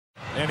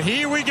And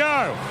here we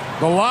go.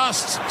 The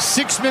last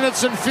 6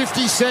 minutes and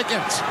 50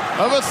 seconds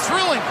of a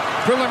thrilling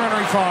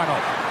preliminary final.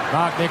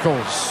 Mark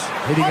Nichols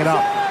hitting it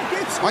up.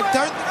 I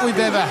don't think we've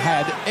ever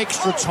had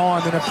extra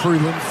time in a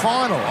prelim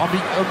final.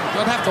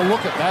 I'd have to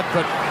look at that,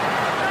 but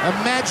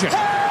imagine.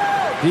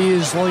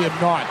 Here's Liam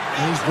Knight.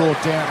 He's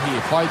brought down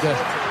here. Played to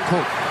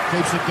Cook.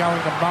 Keeps it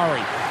going to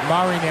Murray.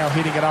 Murray now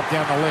hitting it up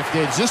down the left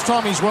edge. This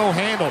time he's well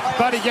handled,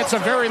 but he gets a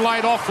very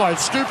late offload,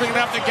 scooping it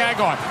up to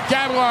Gagai.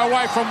 Gagai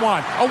away from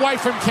one, away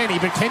from Kenny,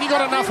 but Kenny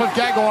got enough of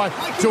Gagai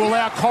to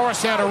allow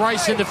Coruscant to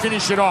race in to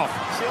finish it off.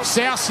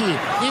 South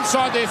here,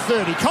 inside their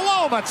 30.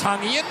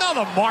 Kaloamatangi,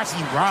 another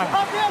mighty run.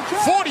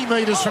 40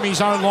 metres from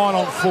his own line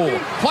on 4.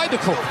 Played to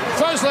Cook,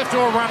 throws left to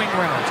a running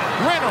Reynolds.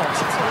 Reynolds,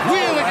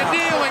 wheeling and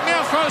dealing,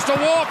 now throws to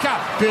Walker.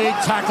 Big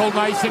tackle,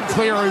 Nathan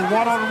Cleary,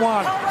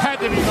 one-on-one. Had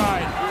to be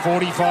made.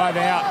 45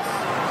 out.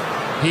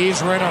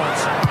 Here's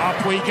Reynolds.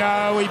 Up we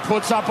go. He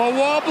puts up a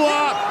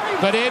wobbler.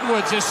 But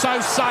Edwards is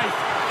so safe.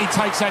 He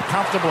takes that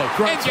comfortably.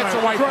 And gets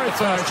away from the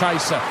first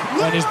chaser.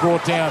 And is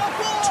brought down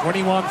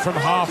 21 from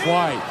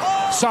halfway.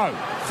 So,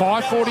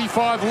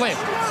 5:45 left.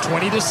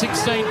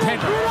 20-16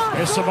 Penrith.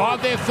 They've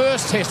survived their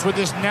first test with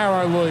this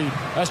narrow lead.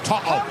 As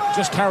Toto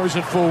just carries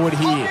it forward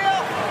here.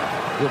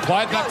 We'll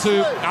play it back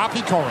to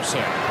Api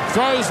Coruscant.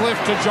 Throws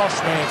left to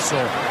Josh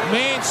Mansour.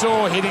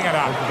 Mansour hitting it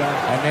up.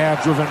 And now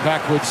driven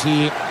backwards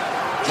here.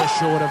 Just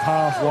short of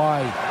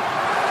halfway.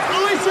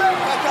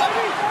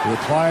 We'll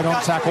play it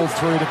on tackle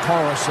through to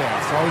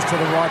Coruscant. Throws to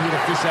the right here to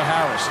Fisher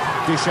Harris.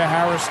 Fisher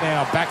Harris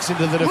now backs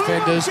into the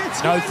defenders.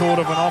 No thought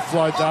of an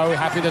offload though.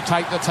 Happy to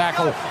take the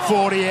tackle.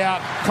 40 out.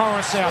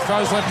 Coruscant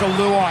throws left to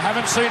Luai.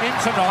 Haven't seen him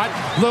tonight.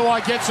 Luai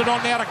gets it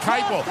on now to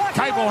Capel.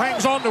 Capel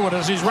hangs on to it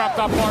as he's wrapped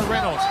up by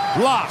Reynolds.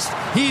 Last,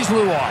 here's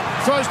Luai.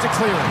 Throws to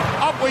Cleary.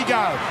 Up we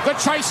go. The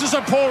chasers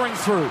are pouring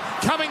through.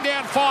 Coming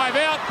down 5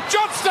 out.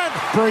 Johnston!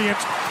 Brilliant.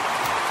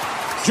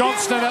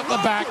 Johnston at the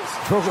back.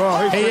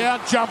 He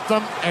out-jumped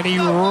them and he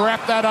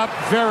wrapped that up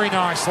very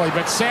nicely.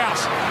 But South,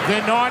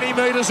 they're 90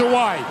 metres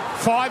away.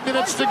 5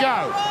 minutes to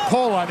go.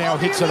 Paulo now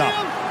hits it up.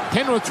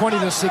 Penrith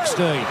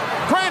 20-16.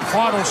 Grand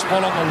final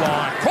spot on the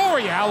line.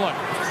 Corey Allen.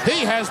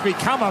 He has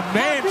become a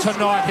man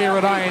tonight here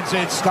at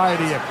ANZ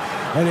Stadium.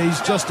 And he's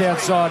just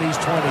outside his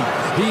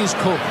 20. Here's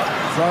Cook.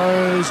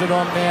 Throws it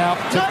on now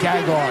to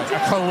Gagai. A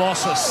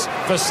colossus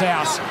for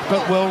South,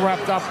 but well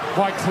wrapped up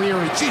by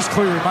Cleary. Geez,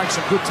 Cleary makes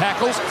some good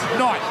tackles.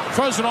 Knight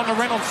throws it on to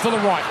Reynolds to the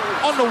right.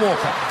 On to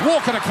Walker.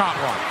 Walker to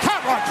Cartwright.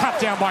 Cartwright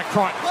cut down by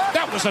Crichton.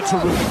 That was a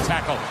terrific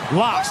tackle.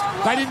 Last,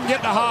 they didn't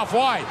get to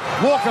halfway.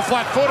 Walker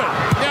flat-footed.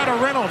 Now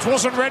to Reynolds.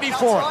 Wasn't ready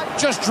for it.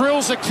 Just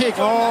drills a kick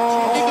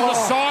into the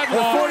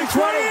sideline.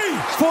 40-20.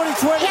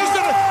 40-20.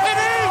 It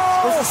is!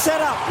 It's a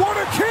setup.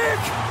 What a kick!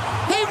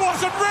 He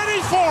wasn't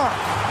ready for it.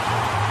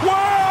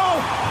 Wow!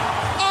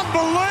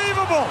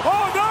 Unbelievable!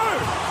 Oh,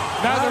 no!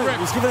 No,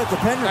 he's giving it to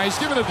Penrith. No, he's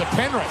giving it to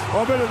Penrith.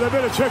 They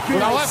better check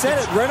this. Well, said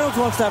it. Reynolds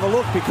wants to have a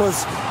look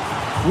because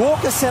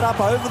Walker set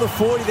up over the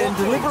 40, then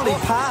deliberately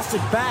passed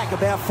it back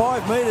about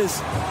 5 metres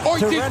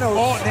to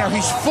Reynolds. Oh, now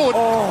his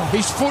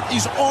foot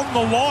is on the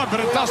line, but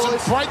it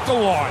doesn't break the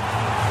line.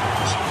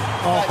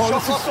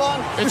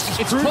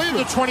 It's clear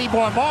the 20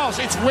 by Miles.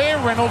 It's where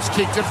Reynolds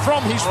kicked it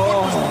from. His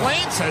foot was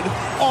planted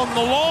on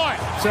the line.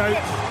 So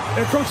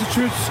it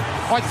constitutes.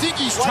 I think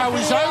his toe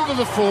is over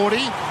the 40.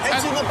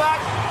 It's in the back.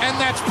 And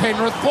that's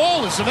Penrith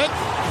ball, isn't it?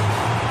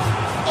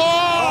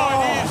 Oh,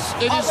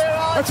 it is.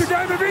 It's a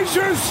game of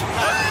inches.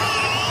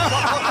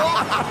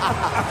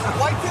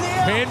 Wait to the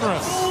end.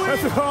 Penrith.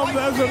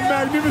 That's a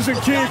magnificent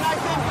kick.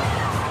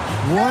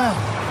 Wow.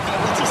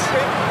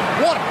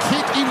 What a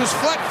kick. He was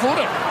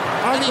flat-footed.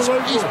 And he's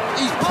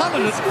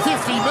punted it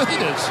 50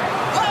 metres.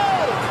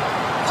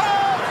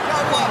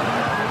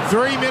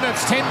 3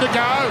 minutes, 10 to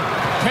go.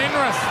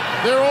 Penrith,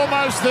 they're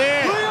almost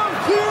there.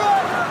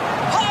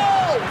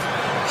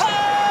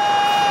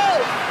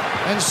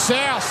 And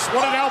South,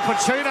 what did Al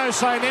Pacino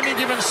say in Any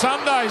Given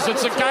Sundays?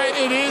 It's a game.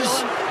 It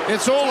is.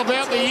 It's all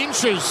about the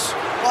inches.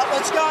 Right,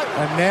 let's go.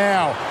 And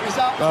now,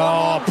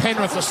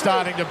 Penrith are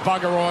starting to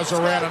buggerise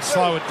around and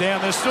slow it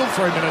down. There's still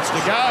 3 minutes to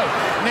go.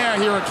 Now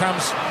here it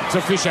comes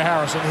to Fisher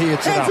Harris, and he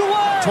hits it up.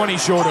 20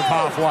 short of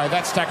halfway.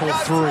 That's tackle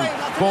 3.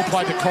 Ball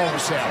played to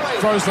Coruscant.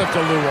 Throws left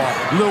to Luai.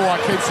 Luai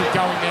keeps it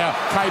going now.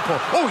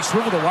 Capel. Oh, he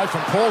swiveled away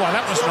from Paulo.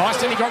 That was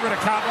nice. Then he got rid of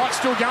Cartwright.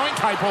 Still going,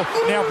 Capel.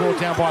 Now brought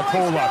down by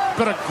Paulo.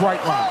 But a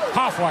great run.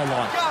 Halfway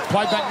line.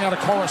 Played back now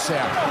to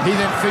Coruscant. He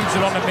then feeds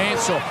it on to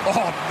Mansour.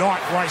 Oh,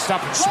 Knight raced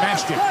up and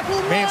smashed him.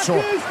 Mansour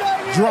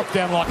dropped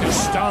down like a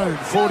stone.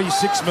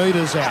 46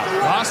 metres out.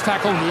 Last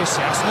tackle here.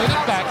 South need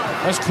it back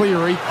as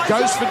Cleary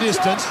goes for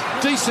distance.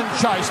 Decent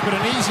chase, but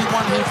an easy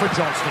one here for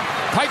Johnston.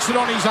 Takes it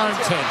on his own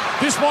 10.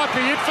 This might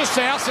be it for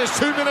South. There's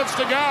 2 minutes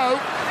to go.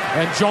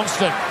 And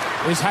Johnston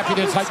is happy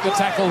to take the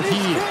tackle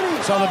here.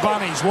 So the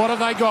Bunnies, what have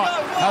they got?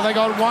 Have they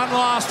got one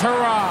last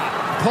hurrah?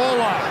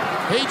 Paulo,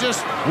 he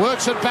just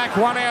works it back,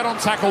 1 out on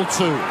tackle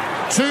 2.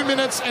 2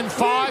 minutes and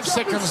 5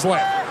 seconds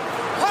left.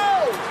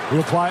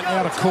 We'll play it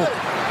now to Cook.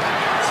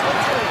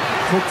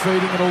 Cook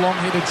feeding it along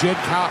here to Jed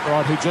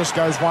Cartwright, who just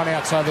goes one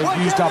out. So they've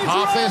used up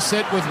half their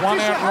set with one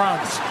out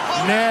runs.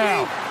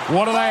 Now,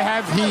 what do they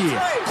have here?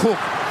 Cook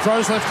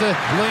throws left to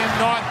Liam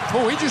Knight.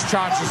 Oh, he just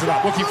charges it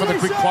up, looking for the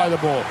quick play of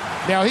the ball.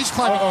 Now, he's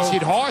claiming he's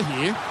hit high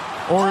here.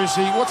 Or is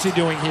he, what's he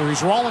doing here?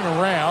 He's rolling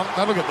around.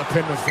 That'll get the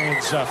Penrith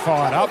fans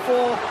fired up.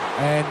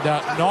 And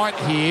Knight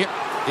here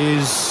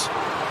is...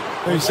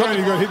 He's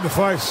certainly got hit in the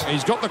face.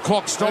 He's got the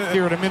clock stopped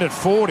here at a minute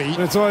 40.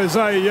 That's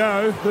Isaiah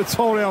Yeo. Let's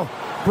hold our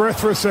breath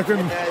for a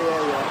second.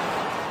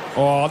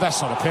 Oh,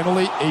 that's not a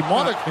penalty. He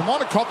might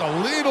have copped a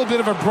little bit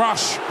of a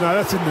brush. No,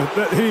 that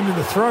hit him in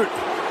the throat.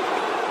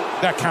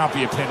 That can't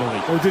be a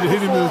penalty. Or did it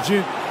hit him in the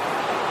chin?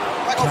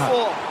 Tackle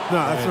 4.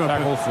 No, that's not a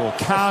tackle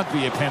penalty. 4. Can't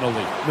be a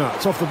penalty. No,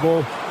 it's off the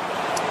ball.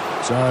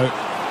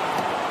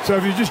 So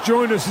if you just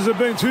joined us, there's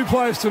been 2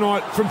 players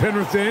tonight from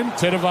Penrith then.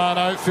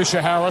 Tedovano,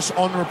 Fisher Harris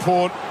on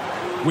report.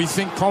 We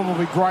think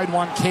probably grade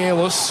 1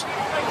 careless.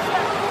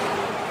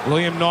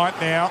 Liam Knight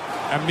now,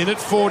 a minute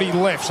 40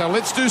 left. So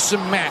let's do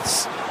some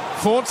maths.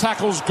 4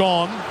 tackles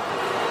gone.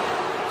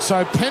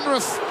 So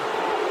Penrith,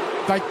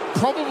 they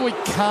probably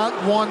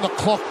can't wind the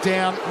clock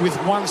down with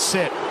 1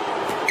 set.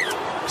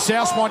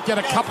 South might get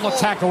a couple of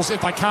tackles if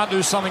they can't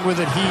do something with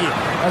it here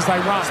as they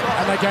run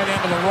and they go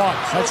down to the right.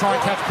 They try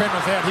and catch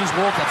Penrith out. Here's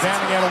Walker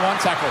bounding out of 1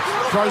 tackle.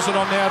 Throws it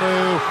on now to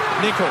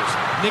Nichols.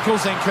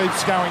 Nichols then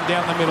keeps going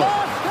down the middle.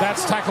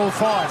 That's tackle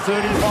 5.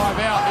 35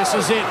 out. This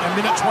is it. A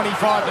minute 25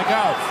 to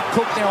go.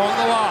 Cook now on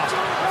the last.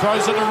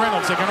 Throws it to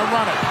Reynolds. They're going to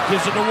run it.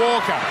 Gives it to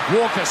Walker.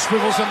 Walker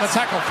swivels in the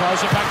tackle. Throws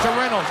it back to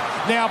Reynolds.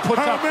 Now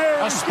puts up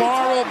a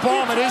spiral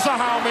bomb. It is a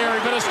Hail Mary,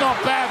 but it's not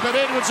bad. But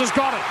Edwards has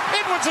got it.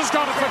 Edwards has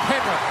got it for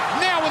Penrith.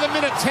 Now with a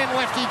minute 10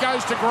 left, he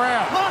goes to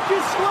ground.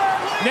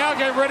 Now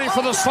get ready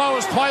for the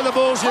slowest play the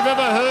balls you've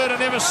ever heard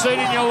and ever seen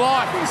in your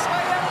life.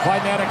 Play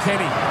now to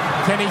Kenny.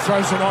 Kenny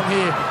throws it on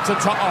here to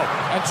To'o,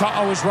 and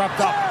To'o is wrapped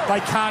up.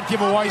 They can't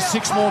give away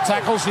 6 more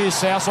tackles here,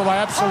 South, so they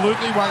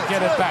absolutely won't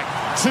get it back.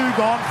 2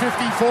 gone,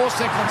 54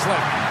 seconds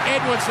left.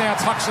 Edwards now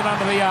tucks it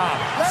under the arm.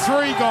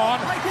 3 gone,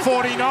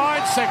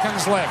 49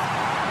 seconds left.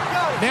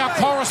 Now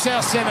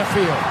Coruscant centre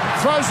field.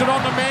 Throws it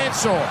on to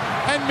Mansour.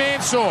 And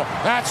Mansour,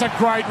 that's a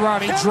great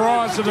run. He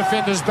drives the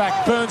defenders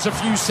back, burns a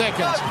few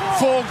seconds.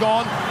 4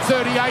 gone,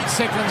 38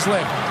 seconds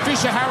left.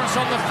 Fisher Harris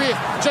on the 5th,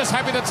 just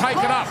happy to take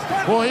it up.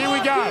 Well, here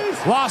we go.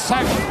 Last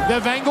tackle.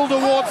 They've angled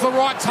towards the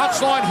right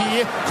touchline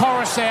here.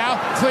 Coruscant,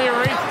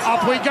 Cleary,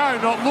 up we go.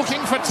 Not looking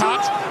for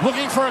touch,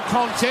 looking for a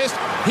contest.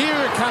 Here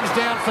it comes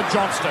down for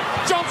Johnston.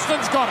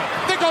 Johnston's got it.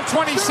 They've got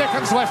 20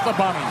 seconds left, the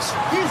Bunnies.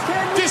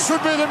 This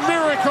would be the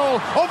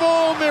miracle of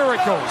all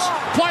miracles.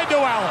 Played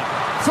to Allen.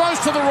 Throws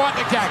to the right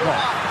to Gagai.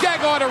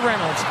 Gagai to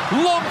Reynolds.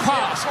 Long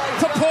pass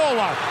to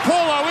Paulo.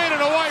 Paulo in and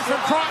away from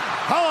Crichton.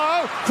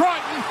 Hello,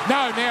 Crichton.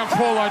 No, now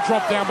Paulo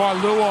dropped down by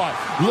Luai.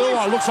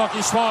 Luai looks like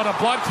he swallowed a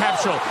blood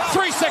capsule.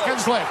 3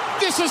 seconds left.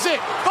 This is it.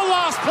 The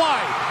last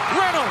play.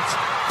 Reynolds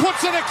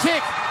puts in a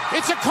kick.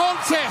 It's a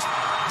contest.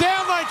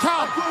 Down they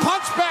come.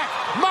 Punch back.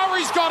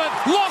 Murray's got it.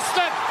 Lost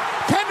it.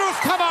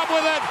 Penrith come up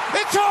with it.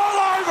 It's all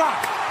over.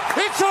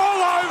 It's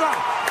all over.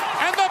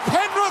 And the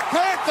Penrith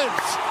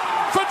Panthers,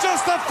 for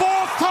just the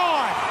 4th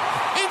time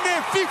in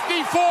their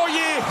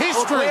 54-year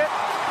history,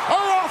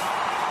 are off.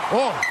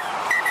 Oh,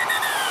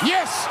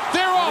 yes,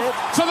 they're off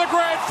to the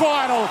grand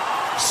final.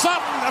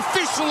 Sutton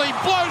officially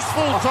blows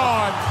full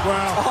time.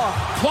 Wow.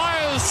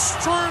 Players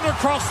strewn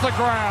across the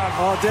ground.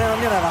 Oh, damn, I'm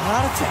going to have a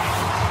heart attack.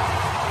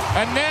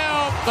 And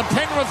now the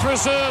Penrith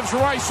reserves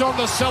race on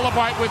to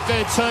celebrate with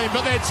their team,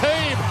 but their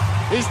team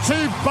is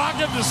too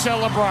buggered to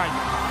celebrate.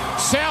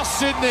 South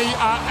Sydney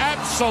are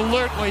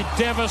absolutely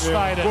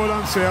devastated. Yeah, well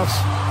done, South.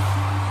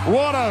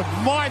 What a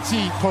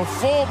mighty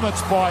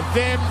performance by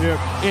them. Yep.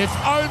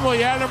 If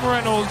only Adam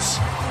Reynolds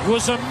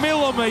was a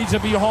millimetre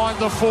behind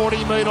the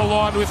 40-metre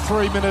line with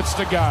 3 minutes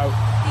to go.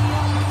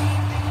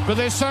 But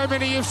there's so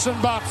many ifs and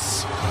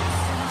buts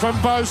from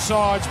both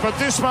sides. But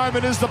this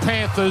moment is the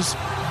Panthers.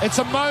 It's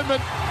a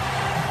moment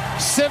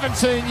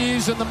 17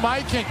 years in the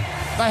making.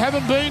 They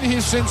haven't been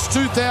here since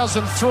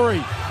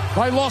 2003.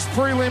 They lost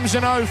prelims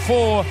in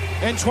 04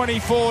 and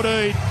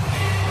 2014.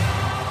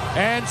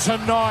 And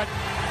tonight,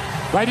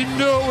 they didn't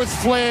do it with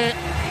flair.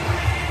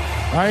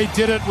 They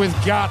did it with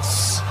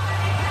guts.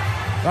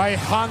 They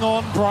hung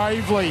on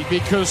bravely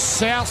because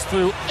South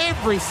threw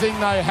everything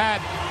they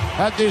had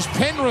at this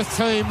Penrith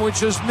team, which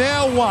has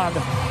now won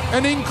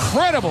an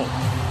incredible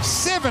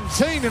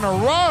 17 in a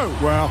row.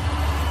 Wow.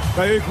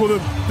 They equal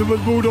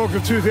the Bulldogs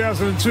of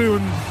 2002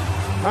 and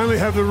only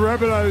have the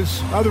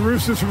Rabbitohs, the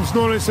Roosters from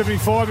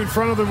 1975 in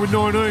front of them with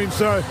 19.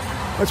 So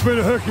it's been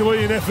a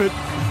Herculean effort.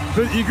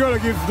 But you've got to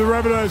give the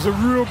Rabbitohs a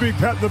real big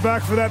pat on the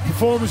back for that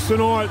performance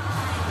tonight.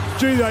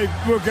 Gee, they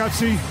were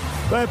gutsy.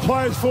 They had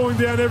players falling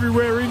down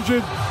everywhere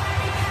injured.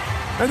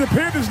 And the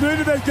Panthers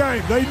needed that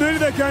game. They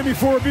needed that game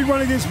before a big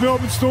one against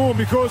Melbourne Storm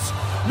because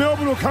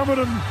Melbourne will come at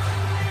them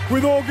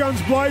with all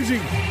guns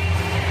blazing.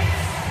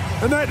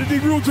 And they had to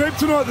dig real deep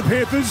tonight, the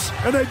Panthers,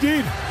 and they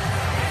did.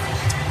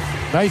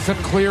 Nathan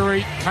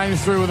Cleary came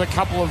through with a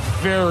couple of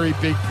very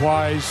big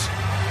plays.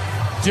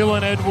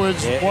 Dylan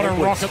Edwards, what a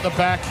rock at the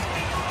back.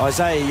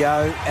 Isaiah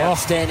Yeo,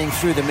 outstanding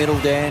through the middle,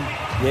 Dan.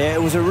 Yeah,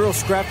 it was a real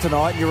scrap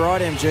tonight. You're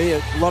right,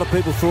 MG. A lot of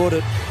people thought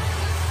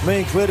me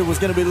and Clitter was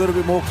going to be a little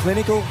bit more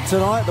clinical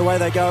tonight, the way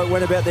they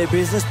went about their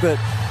business, but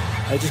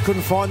they just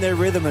couldn't find their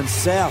rhythm, and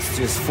South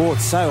just fought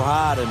so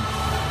hard, and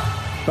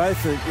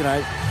both are,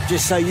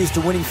 just so used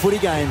to winning footy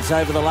games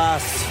over the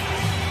last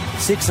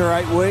 6 or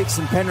 8 weeks,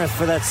 and Penrith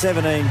for that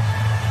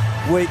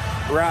 17-week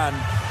run,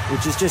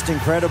 which is just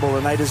incredible,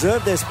 and they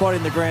deserve their spot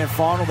in the grand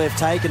final. They've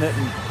taken it,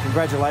 and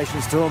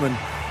congratulations to them, and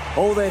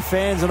all their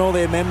fans and all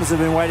their members have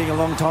been waiting a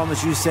long time,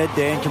 as you said,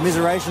 Dan.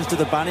 Commiserations to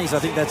the Bunnies. I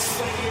think that's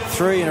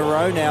 3 in a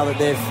row now that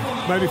they've...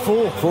 Maybe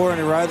 4 in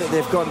a row that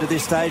they've gotten to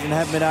this stage and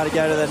haven't been able to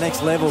go to the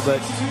next level,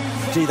 but,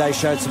 gee, they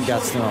showed some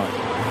guts tonight.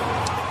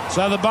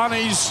 So the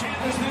Bunnies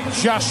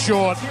just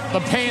short.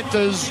 The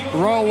Panthers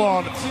roll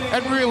on.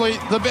 And really,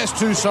 the best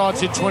 2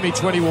 sides in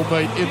 2020 will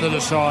meet in the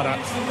decider.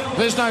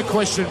 There's no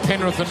question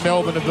Penrith and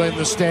Melbourne have been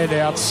the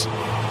standouts.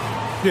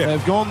 Yeah.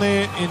 They've gone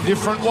there in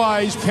different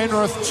ways.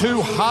 Penrith,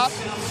 2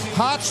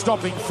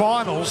 heart-stopping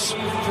finals.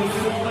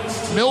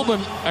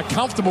 Melbourne, a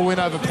comfortable win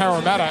over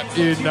Parramatta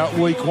in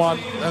week 1,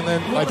 and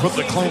then they put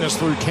the cleaners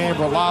through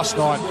Canberra last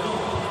night.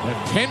 And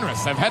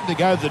Penrith, they've had to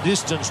go the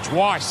distance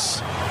twice.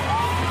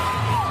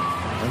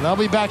 And they'll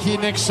be back here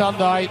next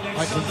Sunday.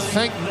 I can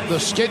thank the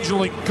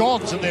scheduling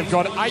gods that they've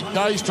got 8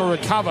 days to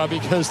recover,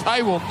 because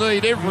they will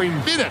need every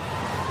minute.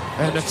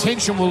 And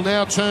attention will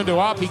now turn to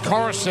Api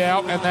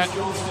Coruscant and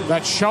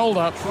that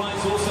shoulder.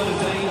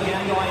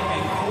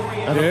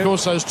 And, of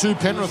course, those 2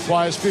 Penrith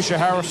players, Fisher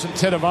Harris and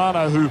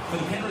Tedovano, who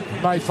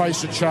may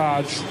face a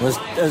charge. Has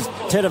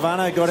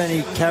Tedovano got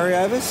any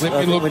carryovers?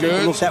 Let me look need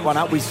to look that one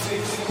up. We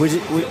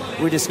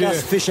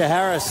discussed Fisher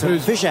Harris.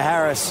 Fisher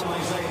Harris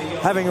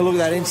having a look at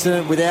that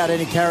incident without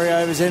any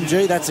carryovers,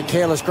 MG. That's a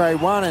careless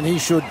grade 1, and he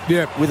should,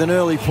 with an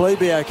early plea,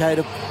 be okay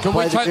to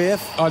play the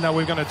GF. Oh, no,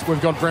 we've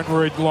got Brent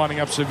Reid lining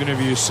up some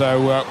interviews,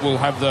 so we'll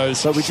have those.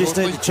 So we just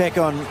need to check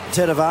on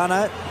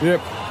Tedovano.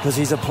 Yep. Because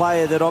he's a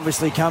player that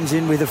obviously comes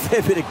in with a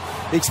fair bit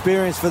of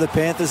experience for the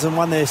Panthers, and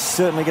one they're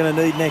certainly going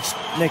to need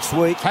next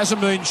week. Hasn't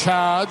been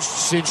charged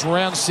since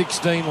round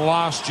 16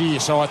 last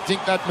year, so I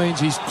think that means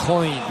he's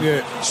clean.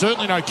 Yeah.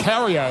 Certainly no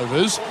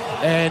carryovers,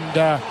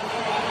 and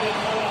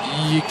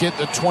you get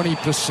the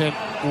 20%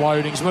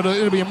 loadings, but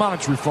it'll be a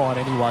monetary fine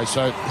anyway,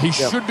 so he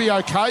should be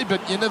okay,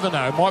 but you never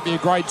know. It might be a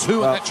grade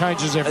 2, and that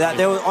changes everything.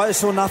 I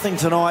saw nothing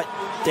tonight,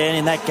 Dan,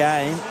 in that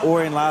game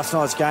or in last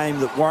night's game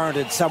that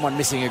warranted someone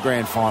missing a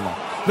grand final.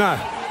 No,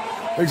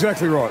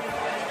 exactly right.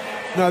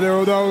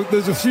 No,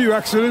 there's a few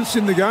accidents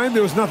in the game.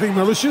 There was nothing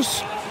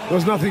malicious. There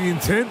was nothing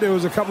intent. There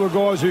was a couple of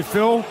guys who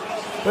fell.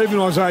 Even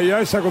Isaiah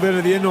Yeo tackled down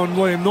at the end on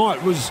Liam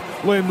Knight. Was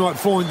Liam Knight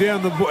falling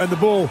down and the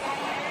ball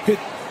hit...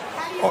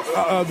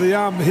 the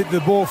arm hit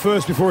the ball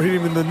first before it hit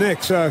him in the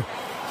neck. So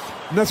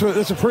that's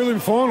a prelim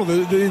final.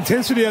 The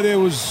intensity out there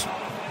was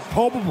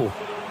palpable.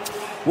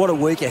 What a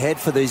week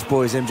ahead for these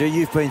boys, MG.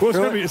 You've been through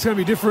it. It's going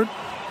to be different.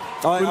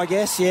 I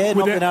guess,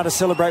 not being able to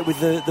celebrate with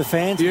the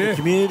fans and the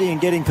community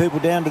and getting people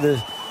down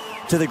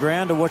to the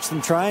ground to watch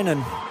them train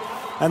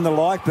and the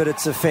like, but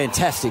it's a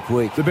fantastic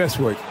week. The best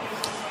week.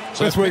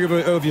 Best week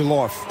of your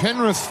life.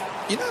 Penrith,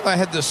 they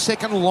had the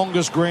second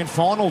longest grand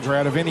final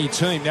drought of any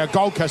team. Now,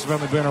 Gold Coast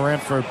have only been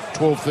around for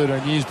 12,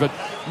 13 years, but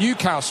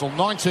Newcastle,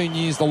 19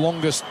 years, the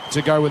longest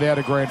to go without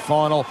a grand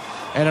final.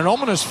 And an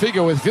ominous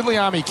figure with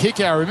Viliami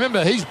Kikau.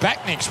 Remember, he's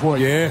back next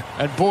week. Yeah.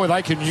 And, boy,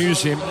 they can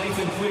use him.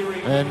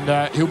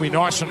 And he'll be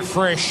nice and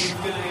fresh.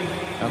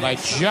 And they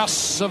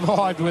just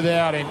survived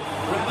without him.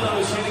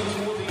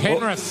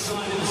 Penrith.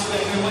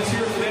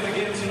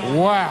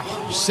 Wow.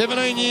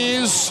 17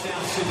 years.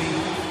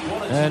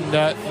 And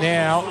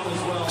now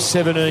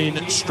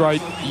 17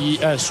 straight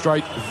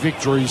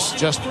victories.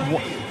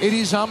 It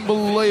is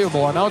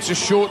unbelievable. I know it's a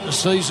shortened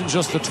season,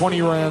 just the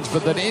 20 rounds,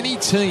 but that any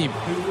team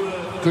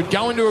could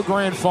go into a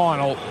grand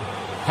final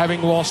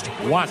having lost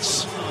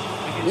once.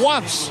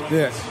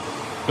 Yeah.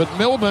 But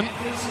Melbourne,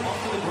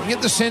 you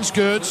get the sense,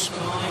 Gertz,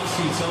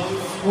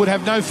 would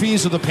have no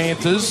fears of the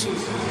Panthers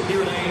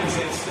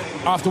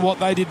after what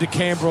they did to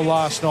Canberra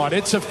last night.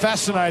 It's a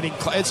fascinating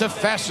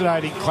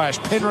clash.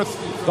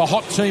 Penrith, the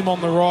hot team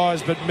on the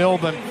rise, but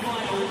Melbourne,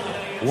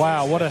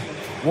 wow, what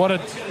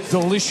a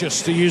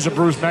delicious, to use a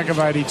Bruce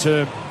McAvaney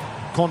term,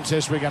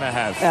 contest we're going to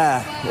have.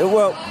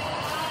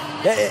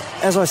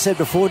 As I said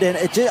before, Dan,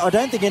 I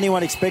don't think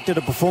anyone expected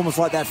a performance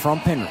like that from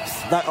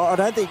Penrith. I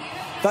don't think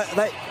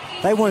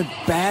they weren't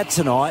bad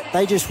tonight.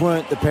 They just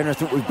weren't the Penrith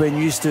that we've been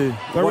used to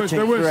watching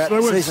throughout the season. They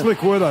weren't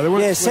slick, were they?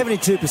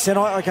 72%.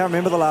 I can't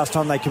remember the last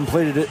time they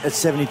completed it at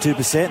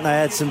 72%. And they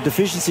had some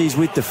deficiencies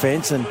with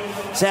defence, and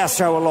South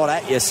throw a lot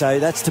at you, so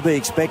that's to be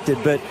expected.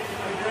 But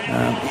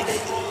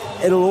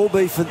it'll all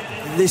be for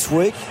this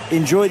week.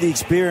 Enjoy the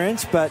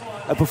experience, but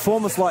a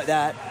performance like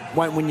that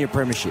won't win you a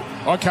premiership.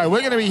 Okay, we're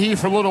going to be here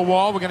for a little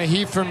while. We're going to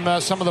hear from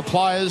some of the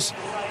players.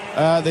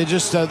 They're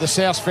just the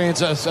South fans,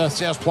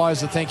 South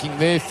players are thanking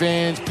their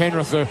fans.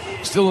 Penrith are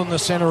still in the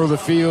centre of the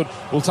field.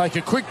 We'll take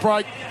a quick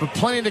break, but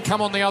plenty to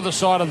come on the other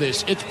side of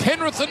this. It's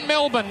Penrith and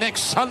Melbourne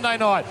next Sunday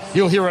night.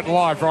 You'll hear it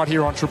live right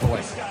here on Triple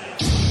M.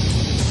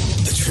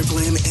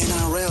 Triple M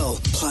NRL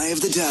Play of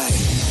the Day.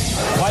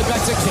 Play back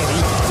to Kenny.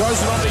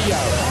 Throws it on to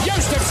Yo. Yo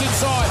steps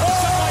inside.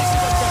 It's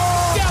amazing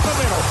effect. Down the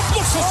middle.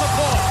 Looks for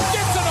support.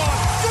 Gets it on.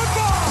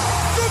 Goodbye.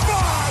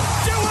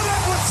 Goodbye. Dylan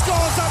Edwards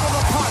scores over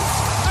the post.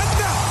 And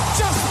that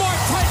just might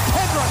take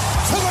Penrith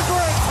to the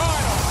grand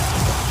final.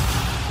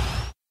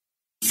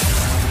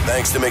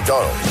 Thanks to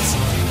McDonald's.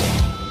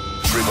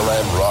 Triple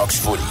M rocks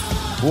footy.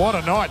 What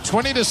a night.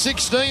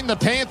 20-16, the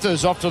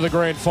Panthers off to the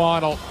grand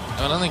final.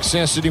 I don't think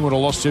South Sydney would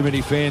have lost too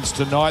many fans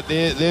tonight.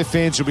 Their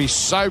fans will be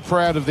so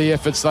proud of the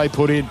efforts they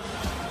put in.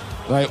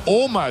 They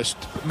almost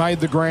made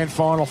the grand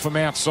final from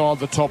outside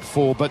the top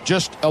four, but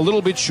just a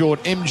little bit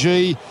short.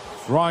 MG,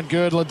 Ryan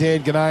Girdler,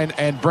 Dan Ganane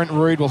and Brent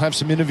Reid will have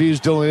some interviews.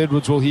 Dylan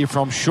Edwards will hear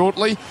from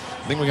shortly.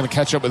 I think we're going to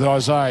catch up with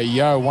Isaiah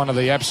Yo, one of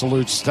the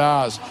absolute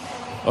stars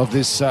of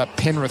this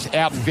Penrith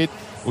outfit.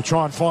 We'll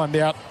try and find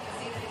out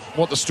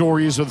what the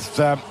story is with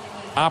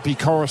Api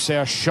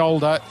Coruscant's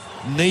shoulder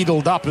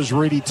needled up, as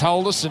Reedy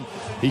told us, and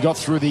he got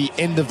through the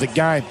end of the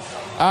game.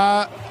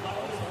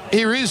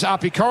 Here is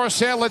Api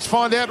Coruscant. Let's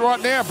find out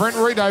right now. Brent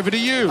Reid, over to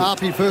you.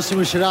 Api, first thing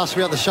we should ask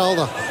about the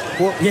shoulder.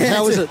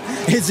 How is it?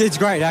 It's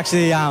great,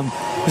 actually.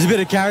 There's a bit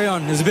of carry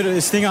on. There's a bit of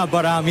a stinger,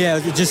 but I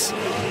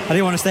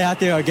didn't want to stay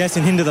out there, I guess,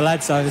 and hinder the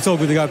lads, so it's all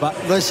good to go. But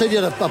they said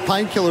you had a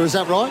painkiller, is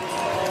that right?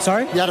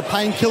 Sorry? You had a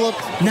painkiller?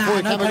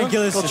 No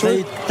painkillers.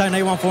 They don't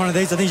need one for one of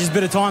these. I think just a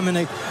bit of time and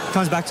it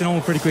comes back to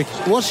normal pretty quick.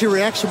 What's your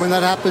reaction when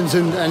that happens?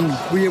 And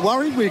were you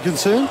worried? Were you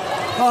concerned?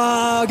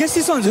 I guess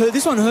this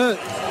one hurt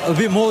a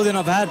bit more than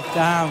I've had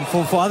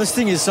for other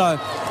stingers. So,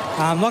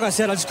 like I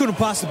said, I just couldn't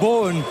pass the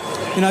ball. And,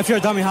 if you're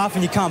a dummy half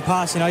and you can't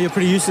pass, you're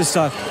pretty useless.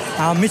 So,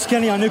 Mitch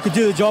Kenny, I knew could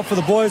do the job for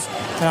the boys.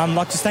 And I'm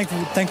just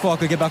thankful I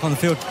could get back on the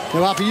field.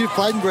 Now, Api, you've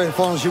played in grand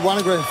finals. You won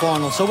a grand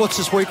final. So what's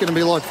this week going to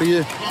be like for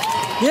you?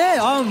 Yeah,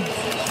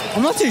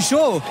 I'm not too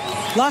sure.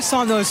 Last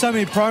time there were so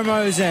many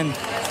promos and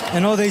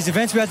all these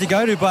events we had to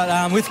go to,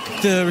 but with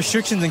the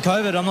restrictions and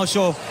COVID, I'm not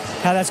sure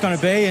how that's going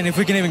to be and if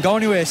we can even go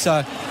anywhere. So,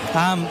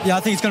 I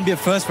think it's going to be a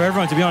first for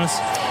everyone, to be honest.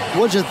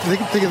 What did you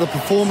think of the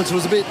performance? It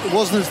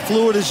wasn't as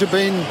fluid as you've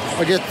been,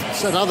 I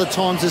guess, at other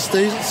times this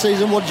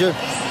season. What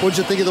did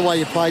you think of the way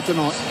you played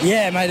tonight?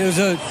 Yeah, mate, it was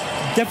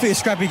definitely a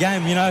scrappy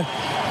game.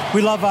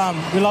 We love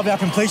our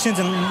completions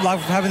and love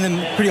having them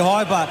pretty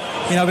high, but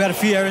we had a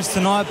few errors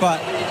tonight, but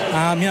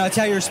it's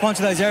how you respond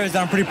to those errors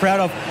that I'm pretty proud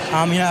of.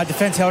 Our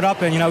defence held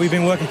up, and we've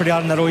been working pretty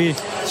hard on that all year.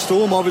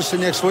 Storm obviously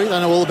next week. They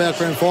know all about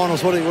grand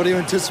finals. What do you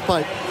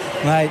anticipate,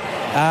 mate?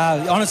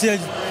 Honestly,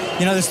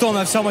 the Storm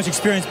have so much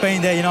experience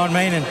being there. You know what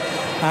I mean?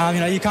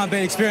 And you can't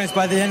beat experience.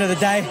 But at the end of the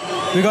day,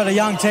 we've got a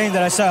young team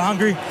that are so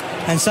hungry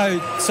and so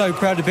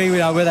proud to be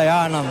where they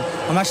are, and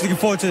I'm actually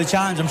looking forward to the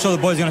challenge. I'm sure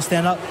the boys are going to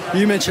stand up.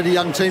 You mentioned a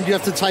young team. Do you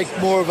have to take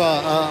more of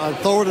a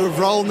authoritative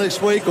role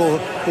next week or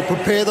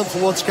prepare them for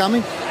what's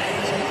coming?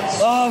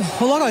 Well,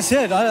 like I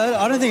said,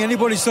 I don't think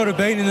anybody's sort of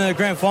been in the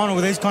grand final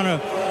with these kind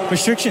of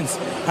restrictions.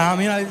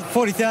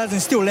 40,000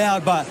 is still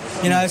loud, but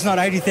it's not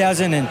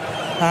 80,000.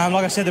 And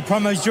like I said, the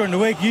promos during the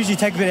week usually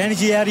take a bit of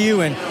energy out of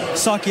you and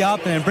psych you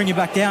up and bring you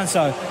back down.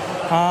 So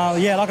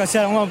like I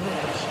said,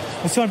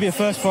 it's going to be a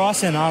first for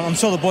us, and I'm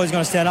sure the boys are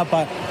going to stand up,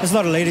 but there's a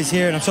lot of leaders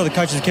here, and I'm sure the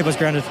coaches will keep us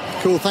grounded.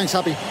 Cool. Thanks,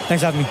 Api.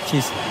 Thanks for having me.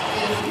 Cheers.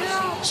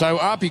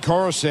 So Api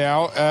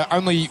Coruscant,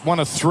 only one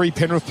of three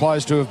Penrith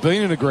players to have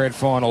been in a grand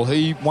final.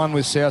 He won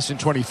with South in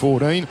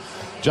 2014.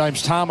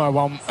 James Tamo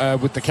won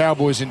with the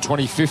Cowboys in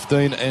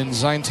 2015, and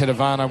Zane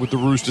Tedavano with the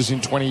Roosters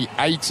in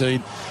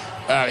 2018.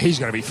 He's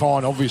going to be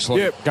fine,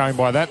 obviously, going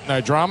by that.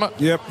 No drama.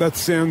 Yep, that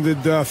sounded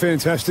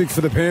fantastic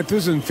for the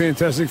Panthers and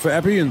fantastic for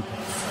Api, and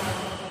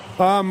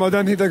I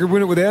don't think they could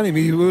win it without him.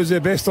 He was their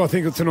best, I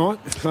think, tonight,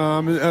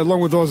 along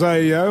with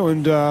Isaiah Yo,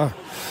 and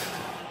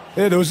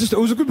it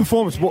was a good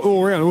performance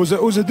all around.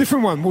 It was a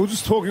different one. We were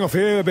just talking off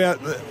air about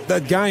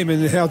that game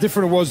and how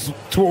different it was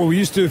to what we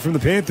used to from the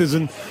Panthers,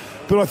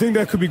 but I think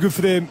that could be good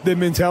for their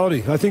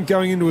mentality. I think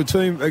going into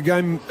a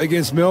game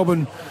against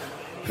Melbourne,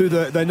 who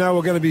they know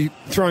are going to be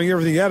throwing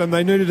everything at them,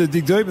 they needed to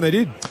dig deep, and they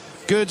did.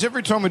 Gerds,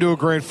 every time we do a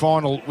grand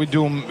final, we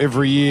do them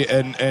every year,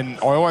 and I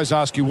always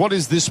ask you, what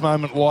is this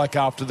moment like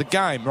after the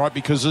game, right?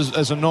 Because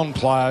as a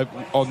non-player,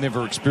 I've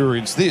never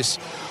experienced this.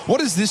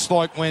 What is this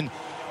like when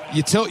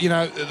you tell,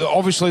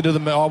 obviously to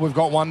them, we've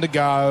got one to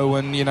go,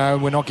 and,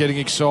 we're not getting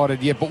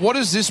excited yet, but what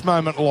is this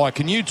moment like?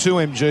 And you too,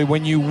 MG,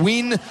 when you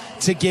win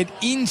to get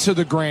into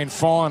the grand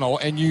final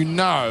and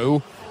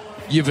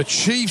you've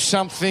achieved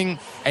something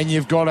and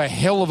you've got a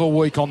hell of a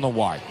week on the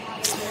way?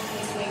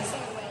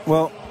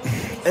 Well,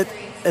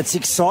 it's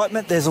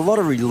excitement. There's a lot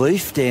of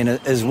relief, Dan,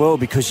 as well,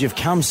 because you've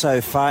come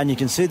so far, and you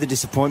can see the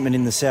disappointment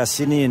in the South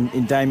Sydney and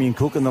in Damien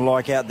Cook and the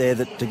like out there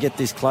to get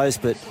this close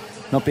but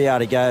not be able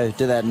to go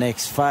to that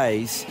next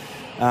phase.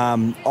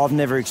 I've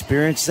never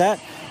experienced that,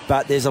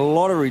 but there's a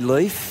lot of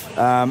relief.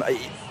 I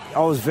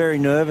was very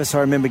nervous.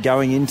 I remember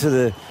going into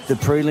the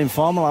prelim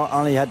final.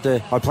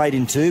 I played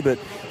in two, but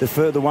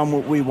the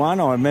one we won,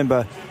 I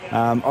remember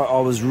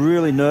I was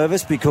really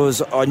nervous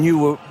because I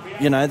knew,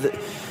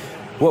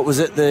 what was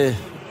it,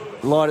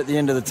 light at the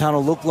end of the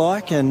tunnel looked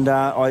like, and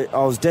I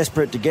was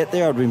desperate to get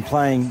there. I'd been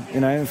playing,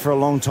 for a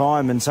long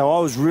time, and so I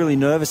was really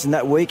nervous in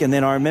that week. And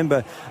then I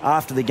remember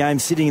after the game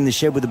sitting in the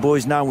shed with the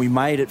boys knowing we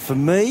made it. For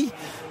me,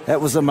 that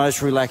was the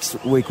most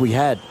relaxed week we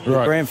had.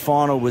 The grand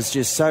final was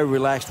just so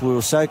relaxed. We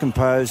were so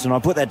composed, and I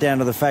put that down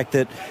to the fact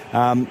that,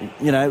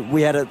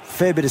 we had a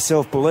fair bit of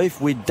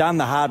self-belief. We'd done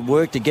the hard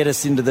work to get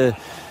us into the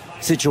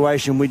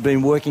situation we'd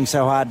been working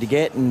so hard to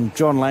get, and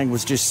John Lang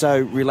was just so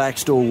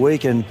relaxed all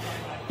week. And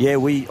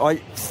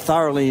I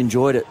thoroughly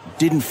enjoyed it.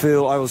 Didn't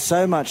feel I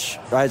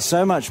had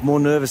so much more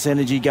nervous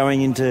energy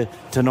going into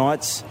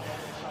tonight's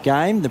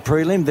game, the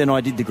prelim, than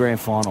I did the grand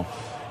final.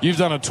 You've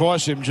done it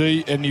twice,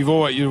 MG, and you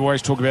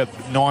always talk about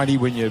 90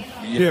 when you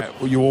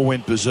all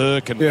went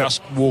berserk and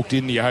just walked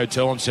into your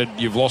hotel and said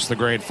you've lost the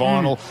grand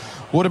final.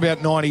 What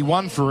about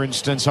 91, for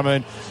instance? I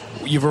mean,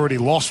 you've already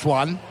lost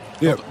one.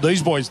 Yep.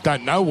 These boys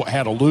don't know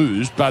how to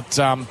lose, but...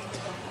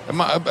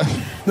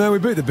 No, we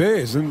beat the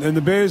Bears, and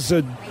the Bears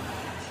had,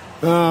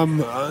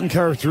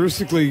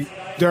 uncharacteristically,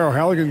 Darryl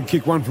Halligan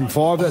kicked 1 from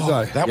 5 that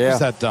day. That was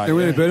that day. And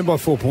we only beat him by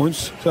 4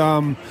 points.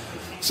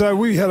 So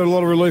we had a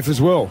lot of relief as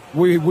well.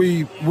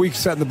 We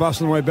sat in the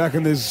bus on the way back,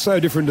 and it's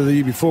so different to the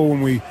year before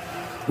when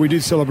we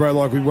did celebrate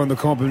like we won the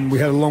comp, and we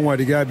had a long way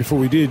to go before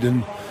we did.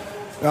 And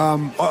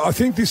I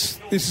think this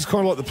is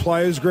kind of like the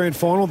Players' Grand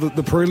Final,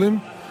 the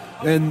prelim,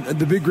 and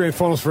the big grand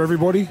finals for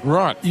everybody.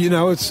 Right.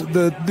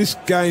 This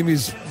game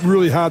is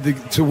really hard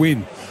to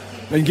win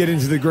and get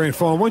into the grand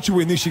final. Once you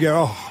win this, you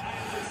go,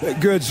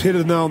 Gerd's hit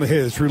the nail on the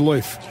head. It's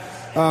relief.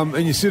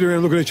 And you sit around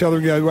and look at each other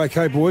and go,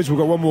 okay, boys, we've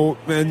got one more.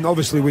 And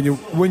obviously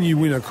when you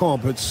win a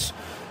comp, it's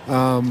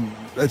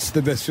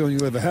the best feeling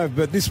you'll ever have.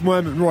 But this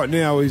moment right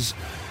now is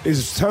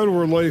total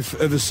relief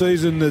of a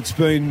season that's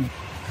been...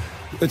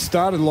 It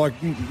started like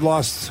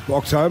last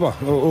October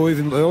or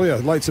even earlier,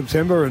 late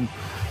September, and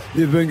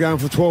you've been going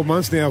for 12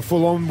 months now,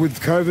 full on with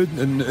COVID.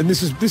 And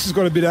this has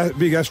got a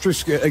big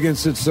asterisk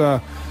against its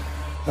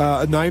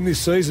name this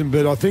season.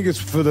 But I think it's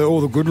for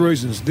all the good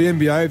reasons. The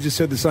NBA have just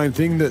said the same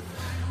thing, that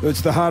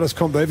it's the hardest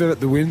comp they've ever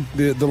had to win,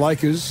 the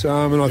Lakers.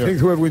 And I think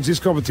whoever wins this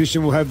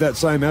competition will have that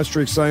same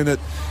asterisk saying that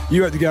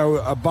you have to go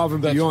above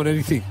and beyond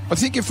anything. I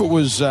think if it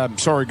was...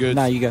 sorry, Gerd.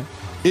 No, you go.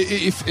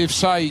 If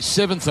say,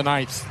 7th and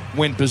 8th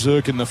went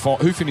berserk in the...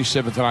 Who finished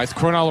 7th and 8th?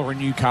 Cronulla and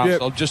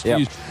Newcastle.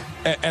 Use...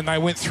 And they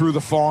went through the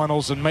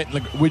finals and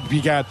we'd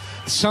be going,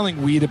 there's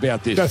something weird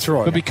about this. That's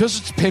right. But because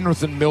it's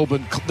Penrith and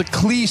Melbourne, the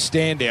clear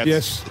standouts...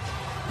 Yes.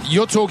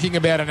 You're talking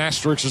about an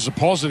asterisk as a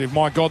positive.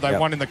 My God, they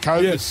won in the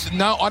COVID. Yes.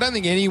 No, I don't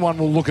think anyone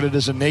will look at it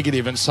as a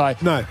negative and say,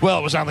 well,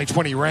 it was only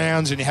 20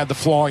 rounds and you had the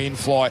fly-in,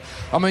 fly.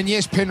 I mean,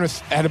 yes, Penrith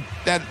had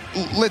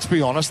let's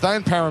be honest, they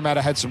and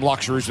Parramatta had some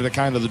luxuries when it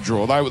came to the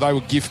draw. They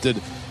were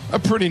gifted a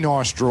pretty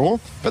nice draw.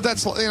 But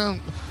that's,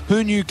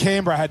 who knew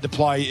Canberra had to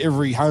play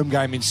every home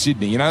game in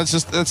Sydney? That's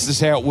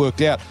just how it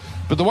worked out.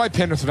 But the way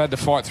Penrith have had to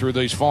fight through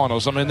these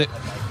finals, I mean...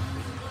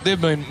 They've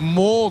been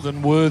more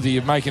than worthy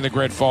of making the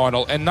grand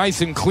final. And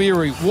Nathan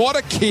Cleary, what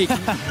a kick.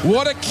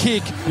 What a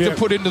kick to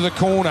put into the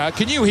corner.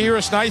 Can you hear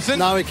us, Nathan?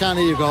 No, we can't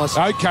hear you guys.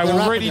 Okay,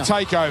 well, ready,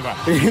 take over.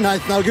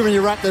 Nathan, they were giving you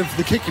a rap there for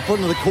the kick you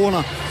put into the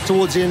corner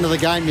towards the end of the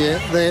game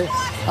there.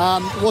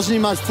 Wasn't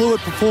your most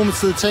fluid performance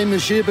to the team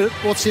this year, but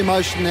what's the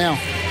emotion now?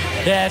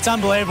 Yeah, it's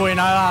unbelievable,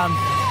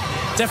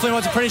 Definitely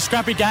was a pretty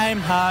scrappy game.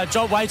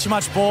 Dropped way too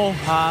much ball.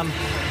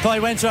 Probably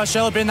went to our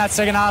shell a bit in that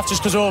second half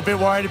just because we were a bit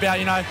worried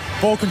about,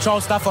 ball control,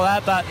 stuff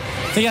like that. But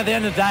I think at the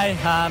end of the day,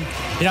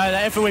 the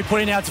effort we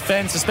put in our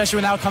defence, especially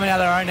when they were coming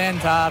out of their own end,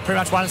 pretty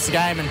much won us the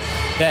game. And,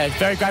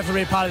 very grateful to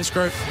be a part of this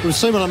group. We've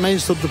seen what it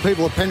means to the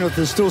people at Penrith.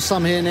 There's still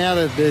some here now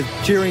that they're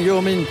cheering you.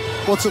 I mean,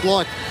 what's it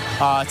like?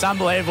 It's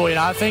unbelievable,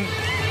 I think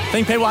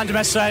people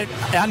underestimate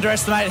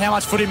how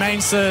much footy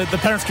means to the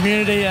Penrith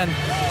community, and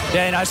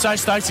so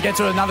stoked to get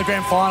to another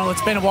grand final.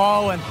 It's been a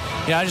while, and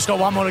just got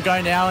one more to go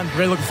now, and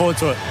really looking forward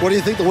to it. What do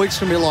you think the week's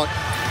going to be like?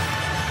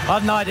 I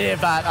have no idea,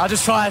 but I'll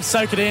just try to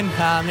soak it in.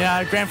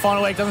 Grand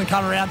final week doesn't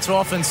come around too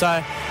often,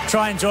 so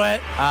try and enjoy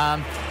it.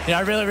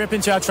 Really rip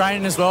into our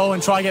training as well,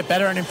 and try to get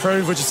better and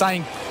improve, which is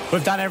something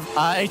we've done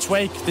each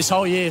week this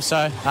whole year.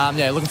 So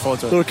looking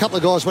forward to it. There were a couple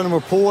of guys went on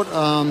report.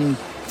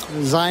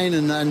 Zane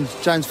and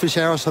James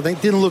Fish-Harris, I think,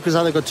 didn't look as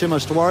though they've got too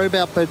much to worry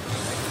about, but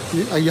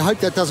you hope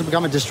that doesn't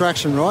become a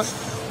distraction, right?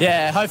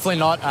 Yeah, hopefully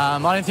not. I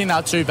don't think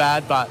they're too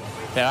bad, but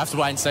we'll have to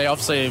wait and see.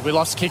 Obviously, we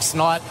lost kicks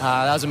tonight.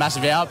 That was a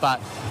massive out,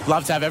 but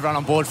love to have everyone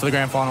on board for the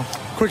grand final.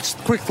 Quick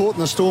thought in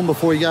the Storm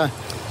before you go.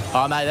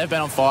 Oh, mate, they've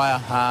been on fire.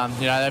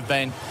 They've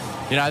been,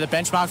 the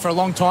benchmark for a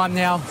long time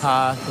now.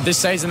 This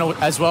season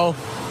as well.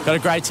 Got a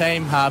great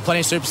team,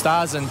 plenty of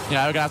superstars, and, we're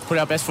going to have to put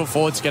our best foot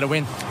forward to get a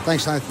win.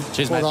 Thanks, Nathan.